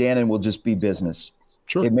think Troy Dannon will just be business.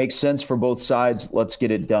 Sure. It makes sense for both sides. Let's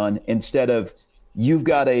get it done instead of you've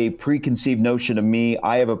got a preconceived notion of me,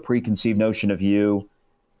 I have a preconceived notion of you.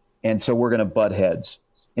 And so we're going to butt heads.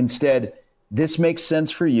 Instead, this makes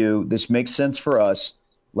sense for you. This makes sense for us.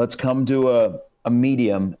 Let's come to a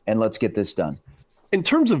medium and let's get this done. in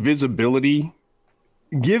terms of visibility,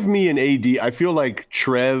 give me an AD. I feel like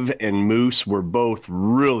Trev and Moose were both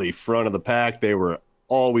really front of the pack. They were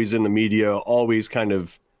always in the media, always kind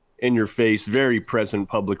of in your face, very present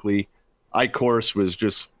publicly. Icorse was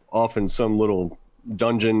just off in some little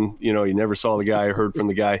dungeon. You never saw the guy, heard from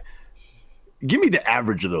the guy. Give me the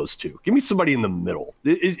average of those two. Give me somebody in the middle.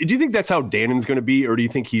 Do you think that's how Dannon's going to be, or do you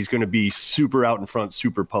think he's going to be super out in front,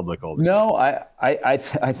 super public all the time? No, I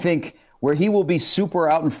think where he will be super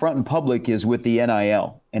out in front and public is with the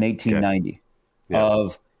NIL in 1890. Okay. Yeah.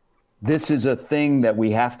 Of this is a thing that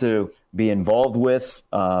we have to be involved with.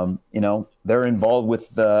 They're involved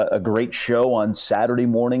with a great show on Saturday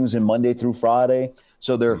mornings and Monday through Friday.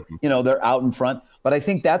 So they're out in front. But I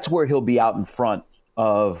think that's where he'll be out in front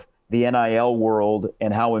of the NIL world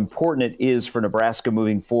and how important it is for Nebraska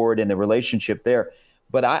moving forward and the relationship there.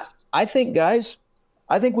 But I think, guys,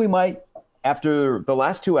 we might, after the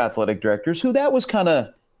last two athletic directors,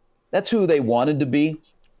 that's who they wanted to be.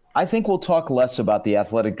 I think we'll talk less about the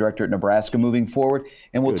athletic director at Nebraska moving forward,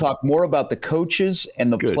 and we'll talk more about the coaches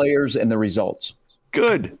and the players and the results.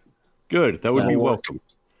 Good. That would be welcome.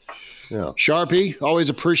 Yeah. Sharpie, always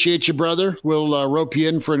appreciate you, brother. We'll rope you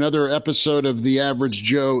in for another episode of the Average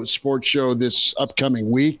Joe Sports Show this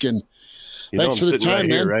upcoming week. And thanks for the time,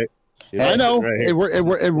 man. Right? I know, right,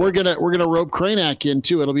 and we're gonna rope Kraynak in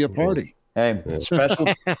too. It'll be a party. Hey,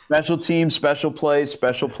 special team, special plays,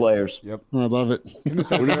 special players. Yep, I love it.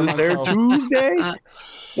 When is this air? Tuesday?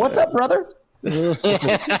 What's up, brother?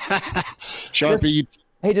 Sharpie,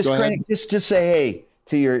 Kraynak, just say hey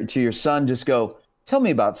to your son. Just go. Tell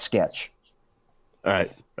me about Sketch. All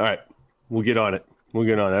right. We'll get on it.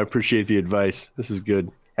 I appreciate the advice. This is good.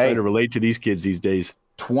 Hey, trying to relate to these kids these days.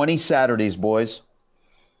 20 Saturdays, boys.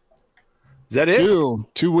 Is that it?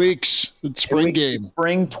 2 weeks. It's spring game.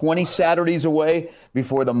 Spring, 20 Saturdays away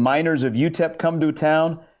before the Miners of UTEP come to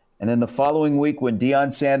town. And then the following week when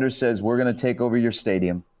Deion Sanders says, we're going to take over your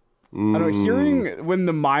stadium. I don't know, hearing when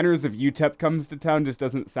the Miners of UTEP comes to town just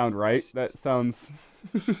doesn't sound right. That sounds...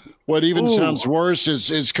 What even sounds worse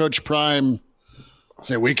is Coach Prime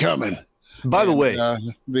say, we coming. By the way,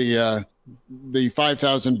 the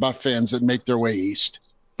 5,000 Buff fans that make their way east.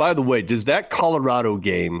 By the way, does that Colorado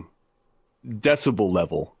game decibel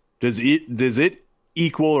level, does it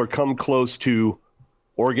equal or come close to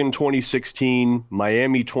Oregon 2016,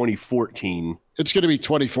 Miami 2014? It's going to be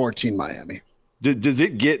 2014 Miami. Does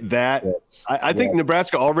it get that? Yes. I think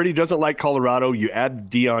Nebraska already doesn't like Colorado. You add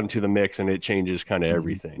Deion to the mix, and it changes kind of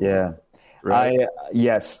everything. Yeah. Right?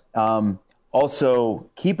 Yes. Also,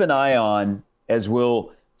 keep an eye on, as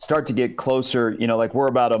we'll start to get closer, like we're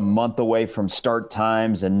about a month away from start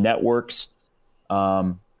times and networks.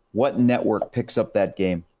 What network picks up that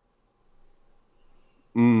game?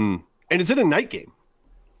 And is it a night game?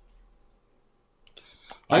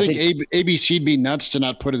 I think ABC'd be nuts to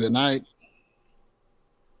not put it at night.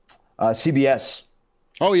 CBS.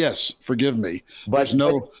 Oh yes, forgive me. But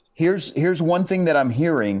here's one thing that I'm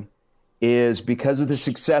hearing is because of the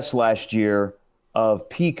success last year of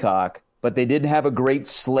Peacock, but they didn't have a great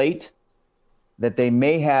slate, that they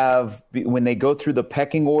may have, when they go through the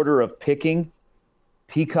pecking order of picking,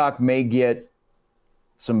 Peacock may get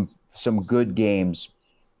some good games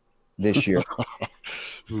this year.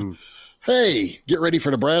 Hey, get ready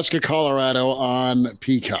for Nebraska, Colorado on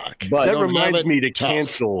Peacock. But that reminds me to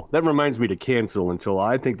cancel. That reminds me to cancel until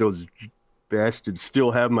I think those bastards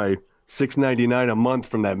still have my $6.99 a month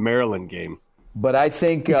from that Maryland game. But I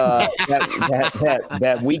think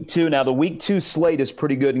that week 2. Now the week 2 slate is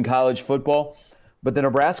pretty good in college football, but the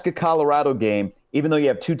Nebraska Colorado game, even though you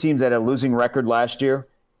have two teams that had a losing record last year,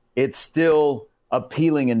 it's still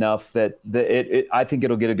appealing enough that I think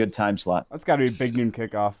it'll get a good time slot. That's got to be a big noon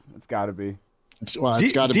kickoff. It's got to be. It's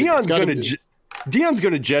got to be. Deion's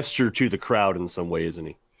going to gesture to the crowd in some way, isn't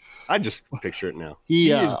he? I just picture it now.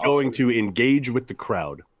 He is going to engage with the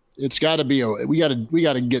crowd. It's got to be. We got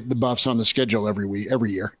to get the Buffs on the schedule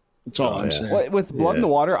every year. That's all I'm saying. Well, with blood in the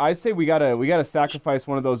water, I say we gotta sacrifice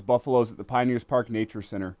one of those buffaloes at the Pioneers Park Nature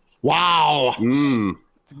Center. Wow.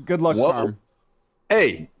 It's a good luck charm.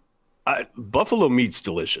 Hey. Buffalo meat's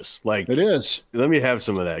delicious. Like it is. Let me have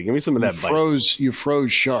some of that. Give me some of that. You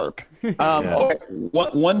froze sharp. Okay.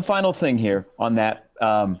 One final thing here on that.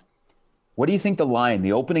 What do you think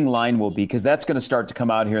the opening line will be? Because that's going to start to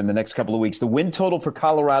come out here in the next couple of weeks. The win total for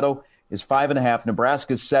Colorado is 5.5.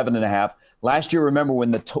 Nebraska's 7.5. Last year, remember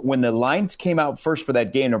when the lines came out first for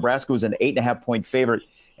that game, Nebraska was an 8.5-point favorite,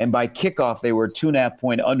 and by kickoff they were a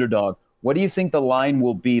 2.5-point underdog. What do you think the line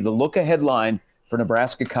will be? The look-ahead line for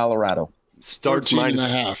Nebraska, Colorado. Starts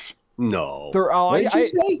 -1.5. No. What did you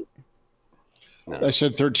say? I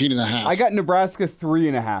said 13.5. I got Nebraska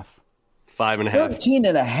 3.5. 5.5.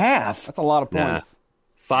 13.5. That's a lot of points.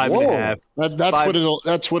 5.5.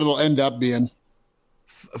 That's what it'll end up being.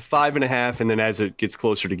 5.5, and then as it gets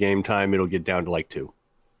closer to game time, it'll get down to like 2.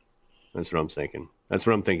 That's what I'm thinking.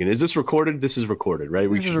 Is this recorded? This is recorded, right?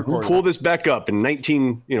 We should pull this back up in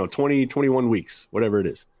 20, 21 weeks, whatever it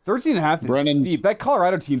is. 13.5 is steep. That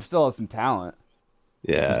Colorado team still has some talent.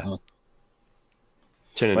 Yeah.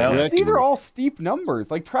 10.5. Well, these are all steep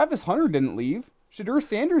numbers. Like Travis Hunter didn't leave. Shedeur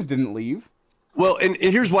Sanders didn't leave. Well, and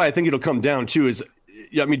here's why I think it'll come down to is,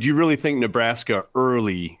 I mean, do you really think Nebraska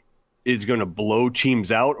early is going to blow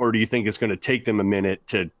teams out, or do you think it's going to take them a minute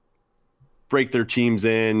to break their teams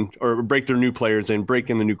in or break their new players in, break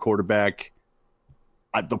in the new quarterback?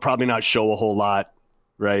 They'll probably not show a whole lot,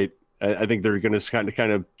 right? I think they're going to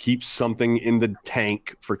kind of keep something in the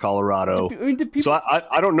tank for Colorado. So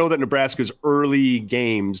I don't know that Nebraska's early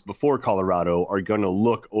games before Colorado are going to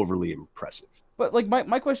look overly impressive. But like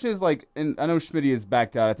my question is like, and I know Schmidt is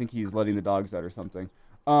backed out. I think he's letting the dogs out or something.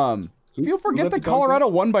 People forget that Colorado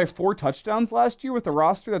won by 4 touchdowns last year with a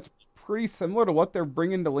roster that's pretty similar to what they're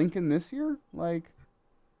bringing to Lincoln this year. Like,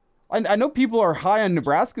 I know people are high on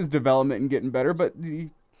Nebraska's development and getting better, but you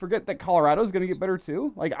forget that Colorado's going to get better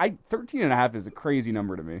too. Like, 13.5 is a crazy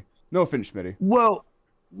number to me. No offense, Schmidt. Well,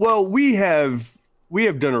 we have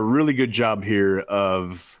done a really good job here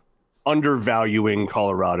of undervaluing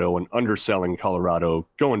Colorado and underselling Colorado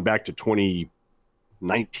going back to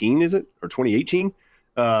 2019, is it? Or 2018?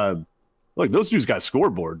 Look, those dudes got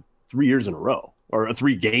scoreboard 3 years in a row, or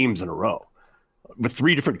 3 games in a row with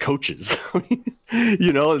 3 different coaches.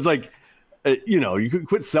 It's like, you could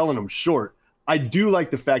quit selling them short. I do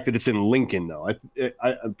like the fact that it's in Lincoln, though.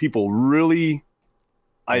 People really,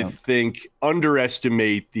 I think,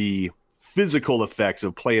 underestimate the physical effects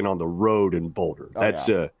of playing on the road in Boulder.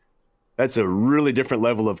 That's a really different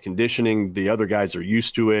level of conditioning. The other guys are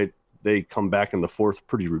used to it. They come back in the fourth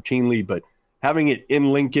pretty routinely, but having it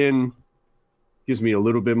in Lincoln gives me a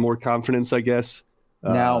little bit more confidence, I guess.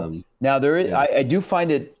 Now there is. I do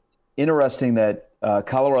find it interesting that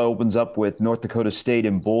Colorado opens up with North Dakota State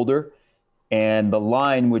in Boulder, and the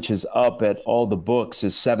line, which is up at all the books,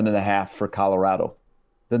 is 7.5 for Colorado.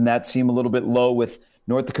 Doesn't that seem a little bit low with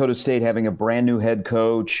North Dakota State having a brand new head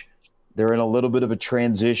coach? They're in a little bit of a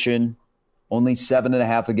transition. Only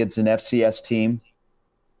 7.5 against an FCS team.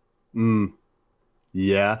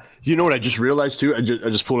 Yeah. You know what I just realized too? I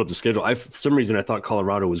just pulled up the schedule. For some reason I thought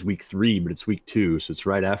Colorado was week 3, but it's week 2, so it's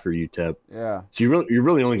right after UTEP. Yeah. So you're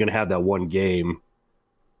really only going to have that one game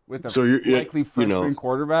with a likely freshman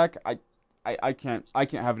quarterback. I can't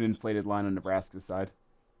have an inflated line on Nebraska's side.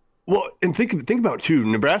 Well, and think about too.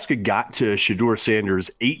 Nebraska got to Shedeur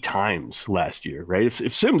Sanders 8 times last year, right?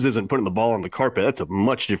 If Sims isn't putting the ball on the carpet, that's a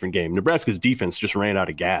much different game. Nebraska's defense just ran out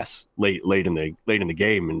of gas late in the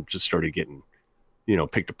game and just started getting,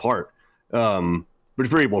 picked apart. But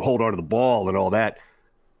if you're able to hold on to the ball and all that,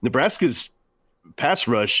 Nebraska's pass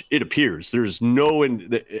rush, it appears there's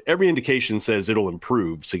every indication says it'll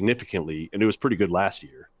improve significantly, and it was pretty good last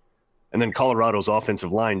year. And then Colorado's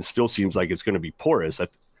offensive line still seems like it's going to be porous.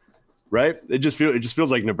 Right? It just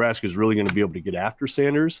feels like Nebraska is really going to be able to get after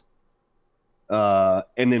Sanders, and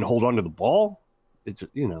then hold on to the ball. I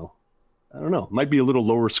don't know. Might be a little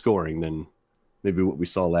lower scoring than maybe what we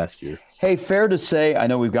saw last year. Hey, fair to say, I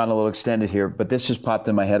know we've gotten a little extended here, but this just popped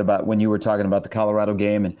in my head about when you were talking about the Colorado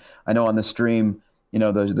game, and I know on the stream,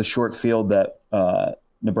 the short field that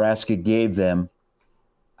Nebraska gave them.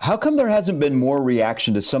 How come there hasn't been more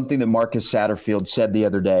reaction to something that Marcus Satterfield said the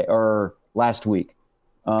other day or last week?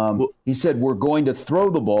 He said, we're going to throw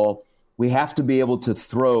the ball. We have to be able to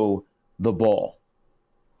throw the ball.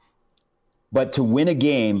 But to win a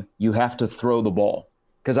game, you have to throw the ball.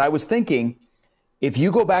 Because I was thinking, if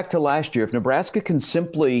you go back to last year, if Nebraska can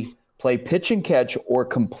simply play pitch and catch or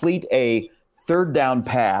complete a third down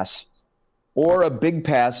pass or a big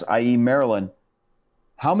pass, i.e. Maryland,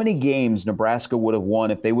 how many games Nebraska would have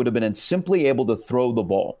won if they would have been simply able to throw the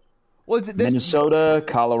ball? Well, Minnesota,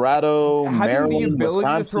 Colorado, Maryland,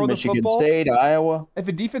 Wisconsin, Michigan State, Iowa. If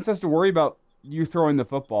a defense has to worry about you throwing the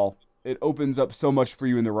football, it opens up so much for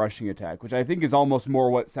you in the rushing attack, which I think is almost more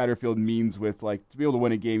what Satterfield means with, like, to be able to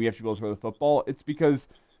win a game, you have to be able to throw the football. It's because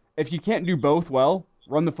if you can't do both well,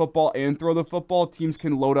 run the football and throw the football, teams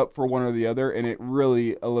can load up for one or the other, and it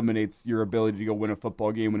really eliminates your ability to go win a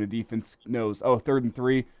football game when a defense knows, 3rd and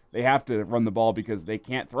 3, they have to run the ball because they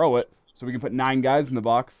can't throw it, so we can put 9 guys in the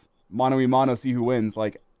box. Mano-a-mano, see who wins.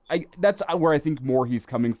 That's where I think more he's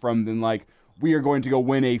coming from than we are going to go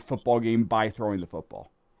win a football game by throwing the football.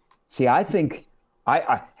 See, I think,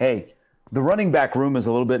 hey, The running back room is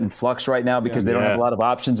a little bit in flux right now because they don't have a lot of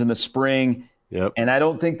options in the spring. Yep. And I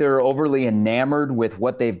don't think they're overly enamored with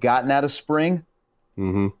what they've gotten out of spring.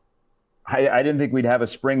 Mm-hmm. I didn't think we'd have a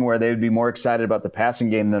spring where they would be more excited about the passing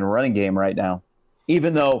game than a running game right now,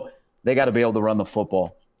 even though they got to be able to run the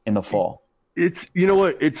football in the fall. It's, you know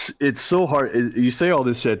what? It's so hard. You say all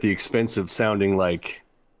this at the expense of sounding like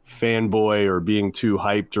fanboy or being too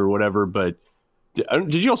hyped or whatever, but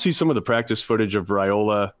did you all see some of the practice footage of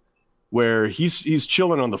Raiola where he's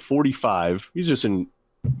chilling on the 45? He's just in,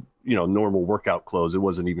 normal workout clothes. It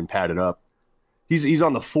wasn't even padded up. He's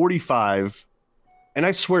on the 45, and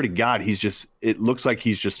I swear to God, it looks like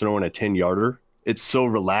he's just throwing a 10-yarder. It's so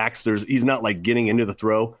relaxed. He's not like getting into the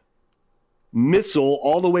throw. Missile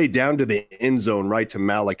all the way down to the end zone, right to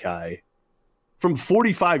Malachi. From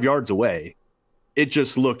 45 yards away, it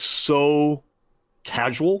just looks so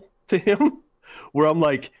casual to him, where I'm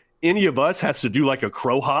like, any of us has to do like a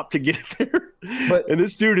crow hop to get there. And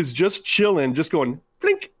this dude is just chilling, just going,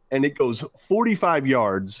 think, and it goes 45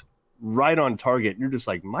 yards right on target. And you're just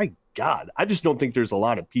like, my God, I just don't think there's a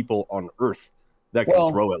lot of people on earth that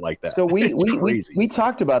can throw it like that. So we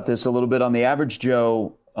talked about this a little bit on the Average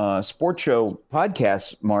Joe Sports Show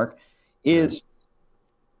podcast, Mark, is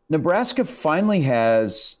Nebraska finally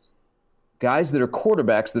has guys that are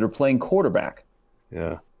quarterbacks that are playing quarterback.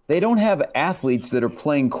 Yeah. They don't have athletes that are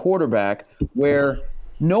playing quarterback where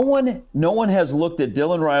no one has looked at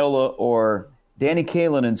Dylan Raiola or Danny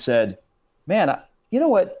Kaelin and said, man, you know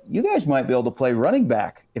what? You guys might be able to play running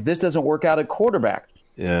back if this doesn't work out at quarterback.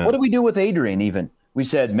 Yeah. What did we do with Adrian even? We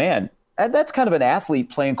said, man, that's kind of an athlete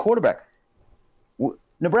playing quarterback.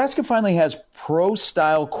 Nebraska finally has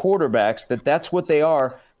pro-style quarterbacks that's what they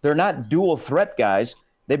are. They're not dual threat guys.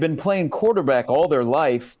 They've been playing quarterback all their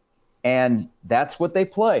life, and that's what they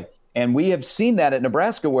play. And we have seen that at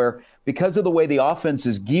Nebraska where because of the way the offense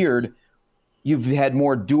is geared, you've had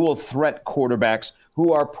more dual threat quarterbacks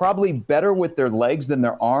who are probably better with their legs than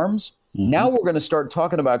their arms. Mm-hmm. Now we're going to start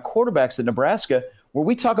talking about quarterbacks at Nebraska where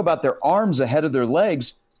we talk about their arms ahead of their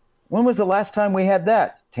legs. When was the last time we had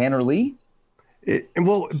that? Tanner Lee?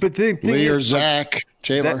 But the thing Lee is, or Zach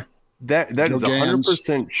Taylor. That is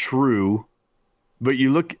 100% true. But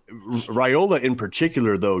you look, Raiola in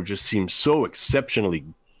particular, though, just seems so exceptionally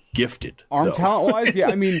gifted. Arm talent-wise, yeah,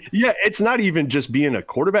 I mean, yeah, it's not even just being a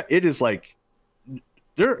quarterback. It is like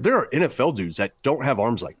there are NFL dudes that don't have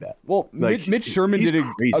arms like that. Well, like, Mitch Sherman did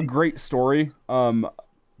a great story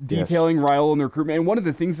detailing Raiola and the recruitment. And one of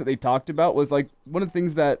the things that they talked about was like one of the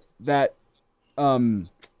things that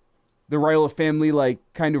the Raiola family like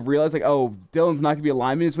kind of realized, like, oh, Dylan's not going to be a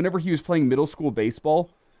lineman, is whenever he was playing middle school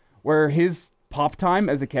baseball, where his pop time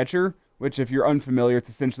as a catcher, which if you're unfamiliar, it's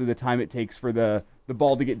essentially the time it takes for the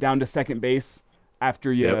ball to get down to second base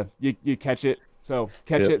after you catch it. So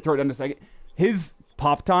catch it, throw it down to second. His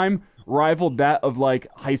pop time rivaled that of like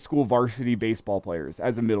high school varsity baseball players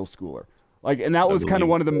as a middle schooler. Like, and that was kind of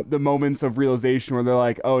one of the moments of realization where they're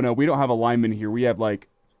like, oh no, we don't have a lineman here. We have like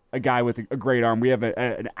a guy with a great arm. We have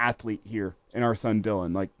an athlete here in our son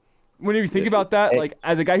Dylan. Like, when you think about that, like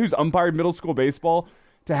as a guy who's umpired middle school baseball,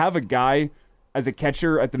 to have a guy as a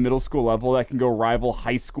catcher at the middle school level that can go rival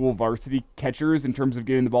high school varsity catchers in terms of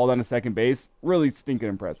getting the ball down to second base, really stinking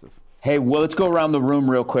impressive. Hey, well, let's go around the room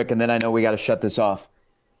real quick, and then I know we got to shut this off.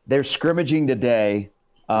 They're scrimmaging today.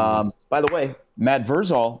 By the way, Matt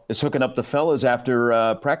Verzal is hooking up the fellas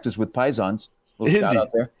after practice with Pisons. Little shout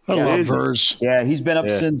out there. I love Verz. Yeah, he's been up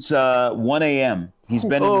since 1 a.m. He's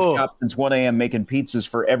been in the shop since 1 a.m. making pizzas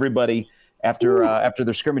for everybody after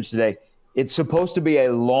their scrimmage today. It's supposed to be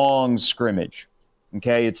a long scrimmage,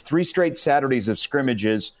 okay? It's 3 straight Saturdays of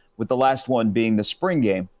scrimmages, with the last one being the spring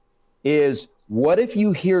game. Is what if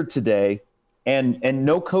you hear today, and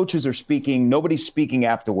no coaches are speaking, nobody's speaking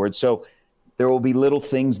afterwards, so there will be little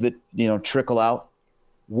things that, trickle out.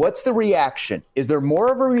 What's the reaction? Is there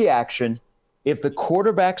more of a reaction if the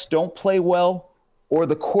quarterbacks don't play well or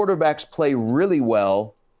the quarterbacks play really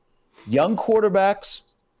well? Young quarterbacks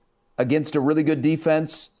against a really good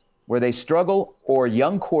defense where they struggle, or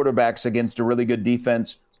young quarterbacks against a really good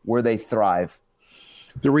defense where they thrive?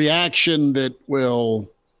 The reaction that will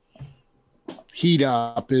heat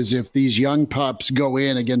up is if these young pups go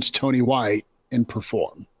in against Tony White and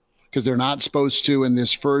perform, because they're not supposed to in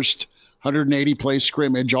this first 180-play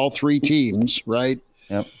scrimmage, all 3 teams, right?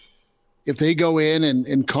 Yep. If they go in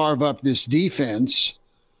and carve up this defense,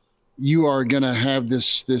 you are going to have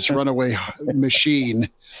this runaway machine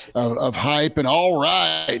of hype and all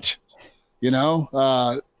right.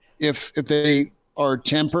 If they are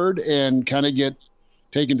tempered and kind of get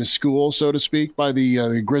taken to school, so to speak, by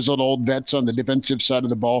the grizzled old vets on the defensive side of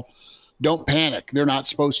the ball, don't panic. They're not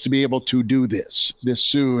supposed to be able to do this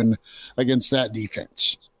soon against that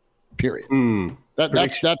defense. Period.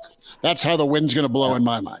 That's how the wind's going to blow in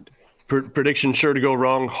my mind. Prediction sure to go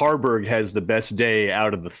wrong. Harburg has the best day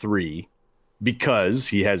out of the three because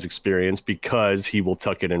he has experience, because he will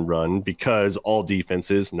tuck it and run, because all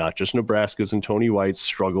defenses, not just Nebraska's and Tony White's,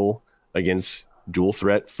 struggle against dual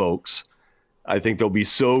threat folks. I think they'll be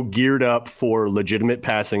so geared up for legitimate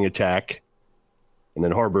passing attack, and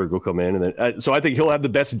then Harburg will come in. And then, so I think he'll have the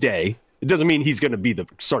best day. It doesn't mean he's going to be the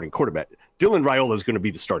starting quarterback. Dylan Raiola is going to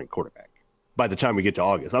be the starting quarterback by the time we get to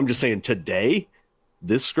August. I'm just saying today,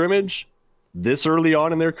 this scrimmage, this early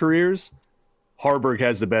on in their careers, Harburg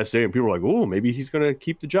has the best day, and people are like, oh, maybe he's going to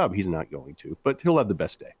keep the job. He's not going to, but he'll have the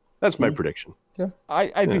best day. That's my prediction. Yeah.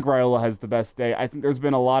 I think Raiola has the best day. I think there's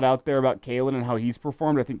been a lot out there about Kalen and how he's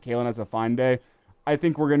performed. I think Kalen has a fine day. I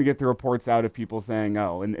think we're going to get the reports out of people saying,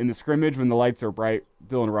 oh, in the scrimmage when the lights are bright,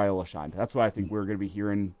 Dylan Raiola shined. That's what I think we're going to be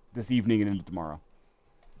hearing this evening and into tomorrow.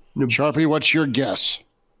 Sharpie, what's your guess?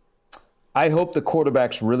 I hope the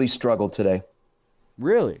quarterbacks really struggle today.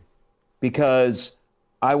 Really? Because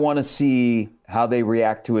I want to see how they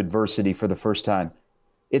react to adversity for the first time.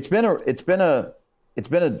 It's been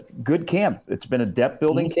a good camp. It's been a depth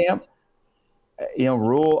building camp.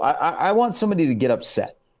 Rule. I want somebody to get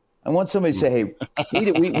upset. I want somebody to say, hey,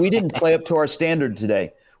 we didn't play up to our standard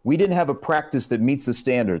today. We didn't have a practice that meets the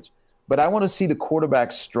standards. But I want to see the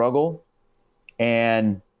quarterbacks struggle,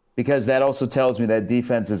 and because that also tells me that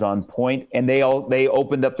defense is on point, and they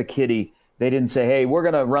opened up the kitty. They didn't say, hey, we're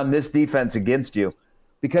going to run this defense against you.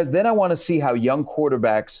 Because then I want to see how young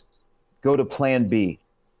quarterbacks go to plan B.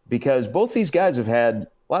 Because both these guys have had a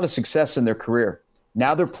lot of success in their career.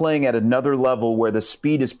 Now they're playing at another level where the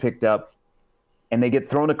speed is picked up and they get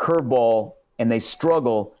thrown a curveball and they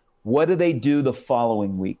struggle. What do they do the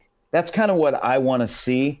following week? That's kind of what I want to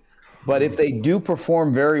see. But if they do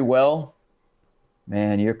perform very well,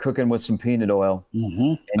 man, you're cooking with some peanut oil.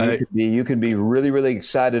 Mm-hmm. And you could be really, really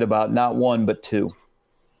excited about not one, but two.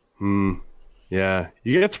 Yeah.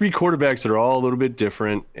 You get three quarterbacks that are all a little bit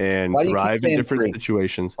different and thrive in different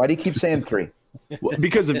situations. Why do you keep saying three? Well,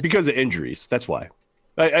 because of injuries. That's why.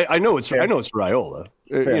 I know it's Raiola.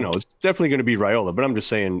 It's definitely going to be Raiola, but I'm just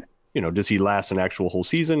saying, does he last an actual whole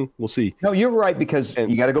season? We'll see. No, you're right, because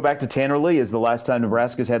you got to go back to Tanner Lee is the last time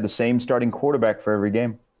Nebraska's had the same starting quarterback for every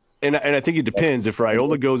game. And I think it depends. If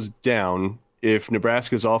Raiola goes down, if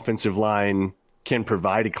Nebraska's offensive line can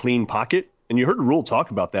provide a clean pocket, and you heard Rule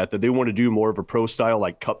talk about that they want to do more of a pro style,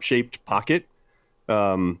 like cup-shaped pocket.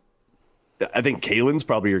 I think Kalen's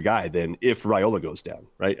probably your guy then if Raiola goes down,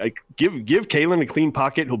 right? Give Kalen a clean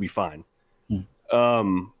pocket, he'll be fine.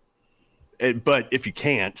 But if you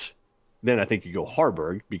can't, then I think you go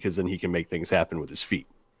Harburg, because then he can make things happen with his feet,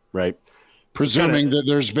 right? Presuming that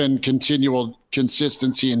there's been continual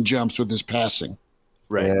consistency and jumps with his passing.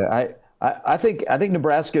 Right. Yeah, I think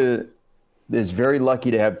Nebraska is very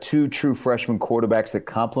lucky to have two true freshman quarterbacks that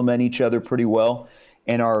complement each other pretty well.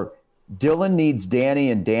 And Dylan needs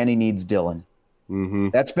Danny and Danny needs Dylan. Mm-hmm.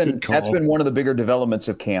 That's been one of the bigger developments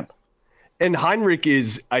of camp. And Heinrich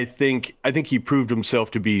is, I think he proved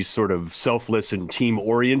himself to be sort of selfless and team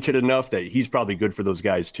oriented enough that he's probably good for those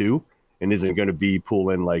guys too, and isn't going to be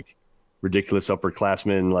pulling like ridiculous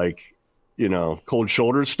upperclassmen, like, cold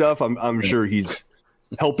shoulder stuff. I'm sure he's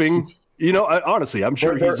helping. Honestly, I'm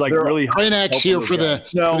sure he's like really. Kraynak's here for the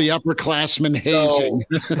upperclassmen hazing.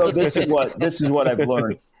 So this is what I've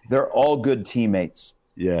learned. They're all good teammates.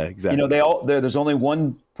 Yeah, exactly. There's only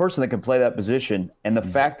one person that can play that position, and the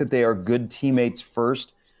fact that they are good teammates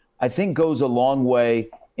first, I think, goes a long way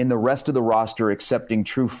in the rest of the roster accepting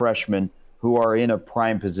true freshmen who are in a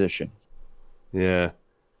prime position. Yeah.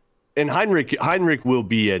 And Heinrich will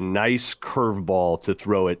be a nice curveball to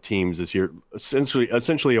throw at teams this year.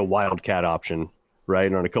 Essentially a wildcat option,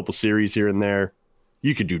 right? On a couple series here and there.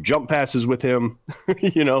 You could do jump passes with him.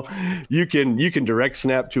 You can direct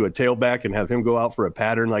snap to a tailback and have him go out for a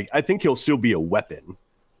pattern. Like, I think he'll still be a weapon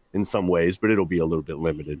in some ways, but it'll be a little bit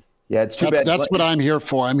limited. Yeah, it's too bad. That's what I'm here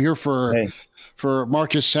for. I'm here for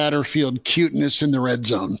Marcus Satterfield cuteness in the red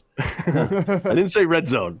zone. I didn't say red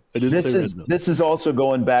zone. This is also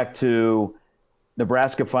going back to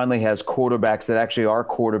Nebraska finally has quarterbacks that actually are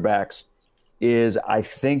quarterbacks. I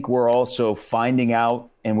think we're also finding out,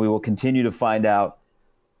 and we will continue to find out,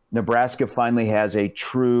 Nebraska finally has a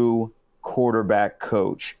true quarterback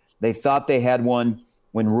coach. They thought they had one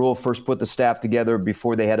when Rule first put the staff together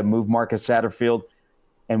before they had to move Marcus Satterfield.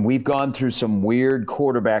 And we've gone through some weird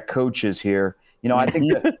quarterback coaches here. I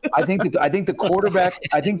think the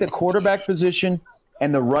quarterback position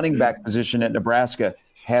and the running back position at Nebraska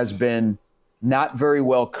has been not very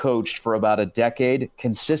well coached for about a decade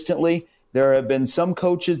consistently. There have been some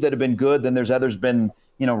coaches that have been good. Then there's others been,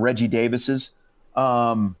 Reggie Davis's.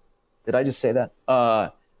 Did I just say that?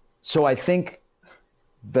 So I think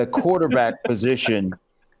the quarterback position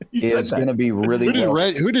is going to be really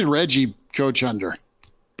who did Reggie coach under?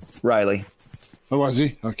 Riley. Oh, was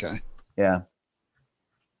he? Okay. Yeah.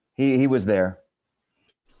 He was there.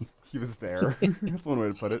 He was there. That's one way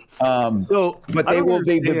to put it. But they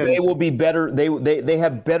will be better. They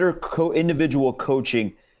have better individual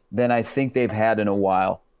coaching than I think they've had in a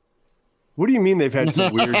while. What do you mean they've had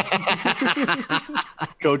some weird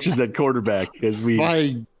coaches at quarterback? As we,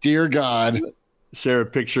 my dear God, share a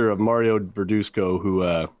picture of Mario Verduzco,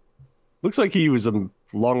 who looks like he was a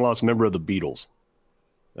long lost member of the Beatles.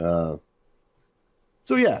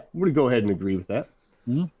 So yeah, we're gonna go ahead and agree with that.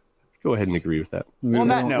 Mm-hmm. Go ahead and agree with that. On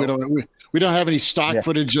that note, we don't have any stock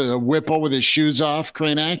footage of Whipple with his shoes off,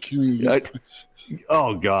 Kraynak.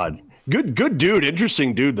 Oh God, good dude,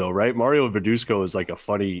 interesting dude though, right? Mario Verduzco is like a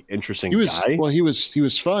funny, interesting guy. Well, he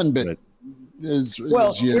was fun, but here's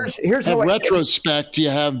how retrospect, you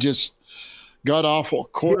have just god awful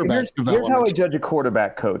quarterback development. Here's how I judge a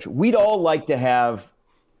quarterback coach. We'd all like to have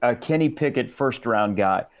a Kenny Pickett first round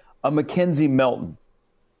guy, a Mackenzie Melton,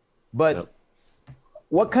 but.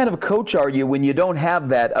 What kind of coach are you when you don't have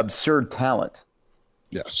that absurd talent?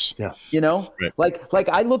 Yes. Yeah. Right. Like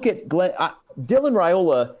I look at Dylan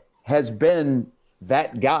Raiola has been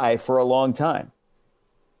that guy for a long time.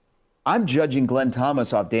 I'm judging Glenn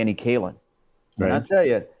Thomas off Danny Kaelin. Right. And I tell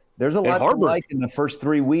you, there's a lot to like in the first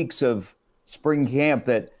 3 weeks of spring camp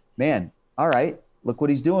that, man, all right, look what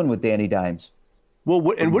he's doing with Danny Dimes. Well,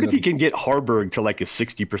 what if he can get Harburg to like a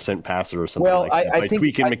 60% passer or something I think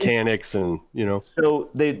tweaking mechanics and. So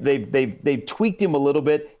they've tweaked him a little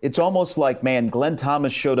bit. It's almost like, man, Glenn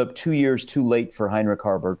Thomas showed up 2 years too late for Heinrich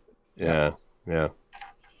Harburg. Yeah.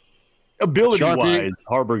 Ability-wise,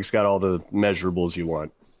 Harburg's got all the measurables you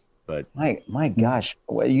want, but my gosh,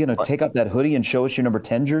 are you going to take off that hoodie and show us your number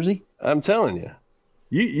 10 jersey? I'm telling you.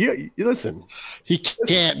 You listen. He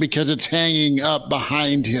can't because it's hanging up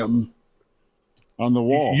behind him. On the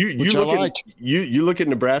wall, you look at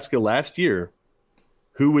Nebraska last year,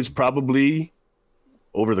 who was probably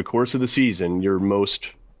over the course of the season your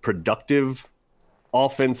most productive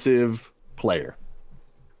offensive player.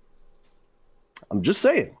 I'm just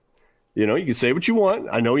saying, you can say what you want.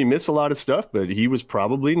 I know he missed a lot of stuff, but he was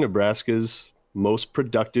probably Nebraska's most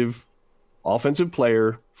productive offensive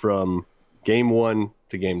player from game 1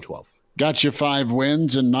 to game 12. Got you 5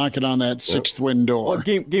 wins and knocking on that 6th win door. Well,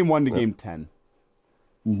 game 1 to game 10.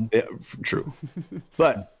 Mm-hmm. Yeah, true.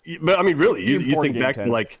 But I mean, really, you think back 10.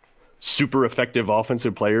 To like super effective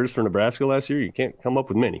offensive players for Nebraska last year, you can't come up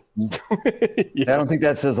with many. I don't think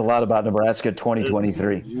that says a lot about Nebraska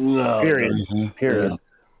 2023. No. Period.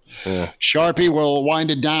 Yeah. Sharpie, we'll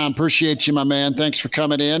wind it down. Appreciate you, my man. Thanks for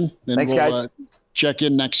coming in. And thanks, guys. Check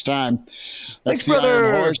in next time. Thanks, brother.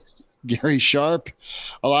 Iron Horse, Gary Sharp,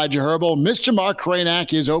 Elijah Herbel. Mr. Mark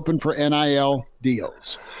Kraynak is open for NIL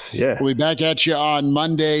deals. Yeah. We'll be back at you on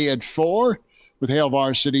Monday at 4 with Hail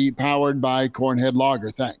Varsity, powered by Cornhead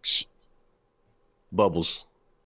Lager. Thanks. Bubbles.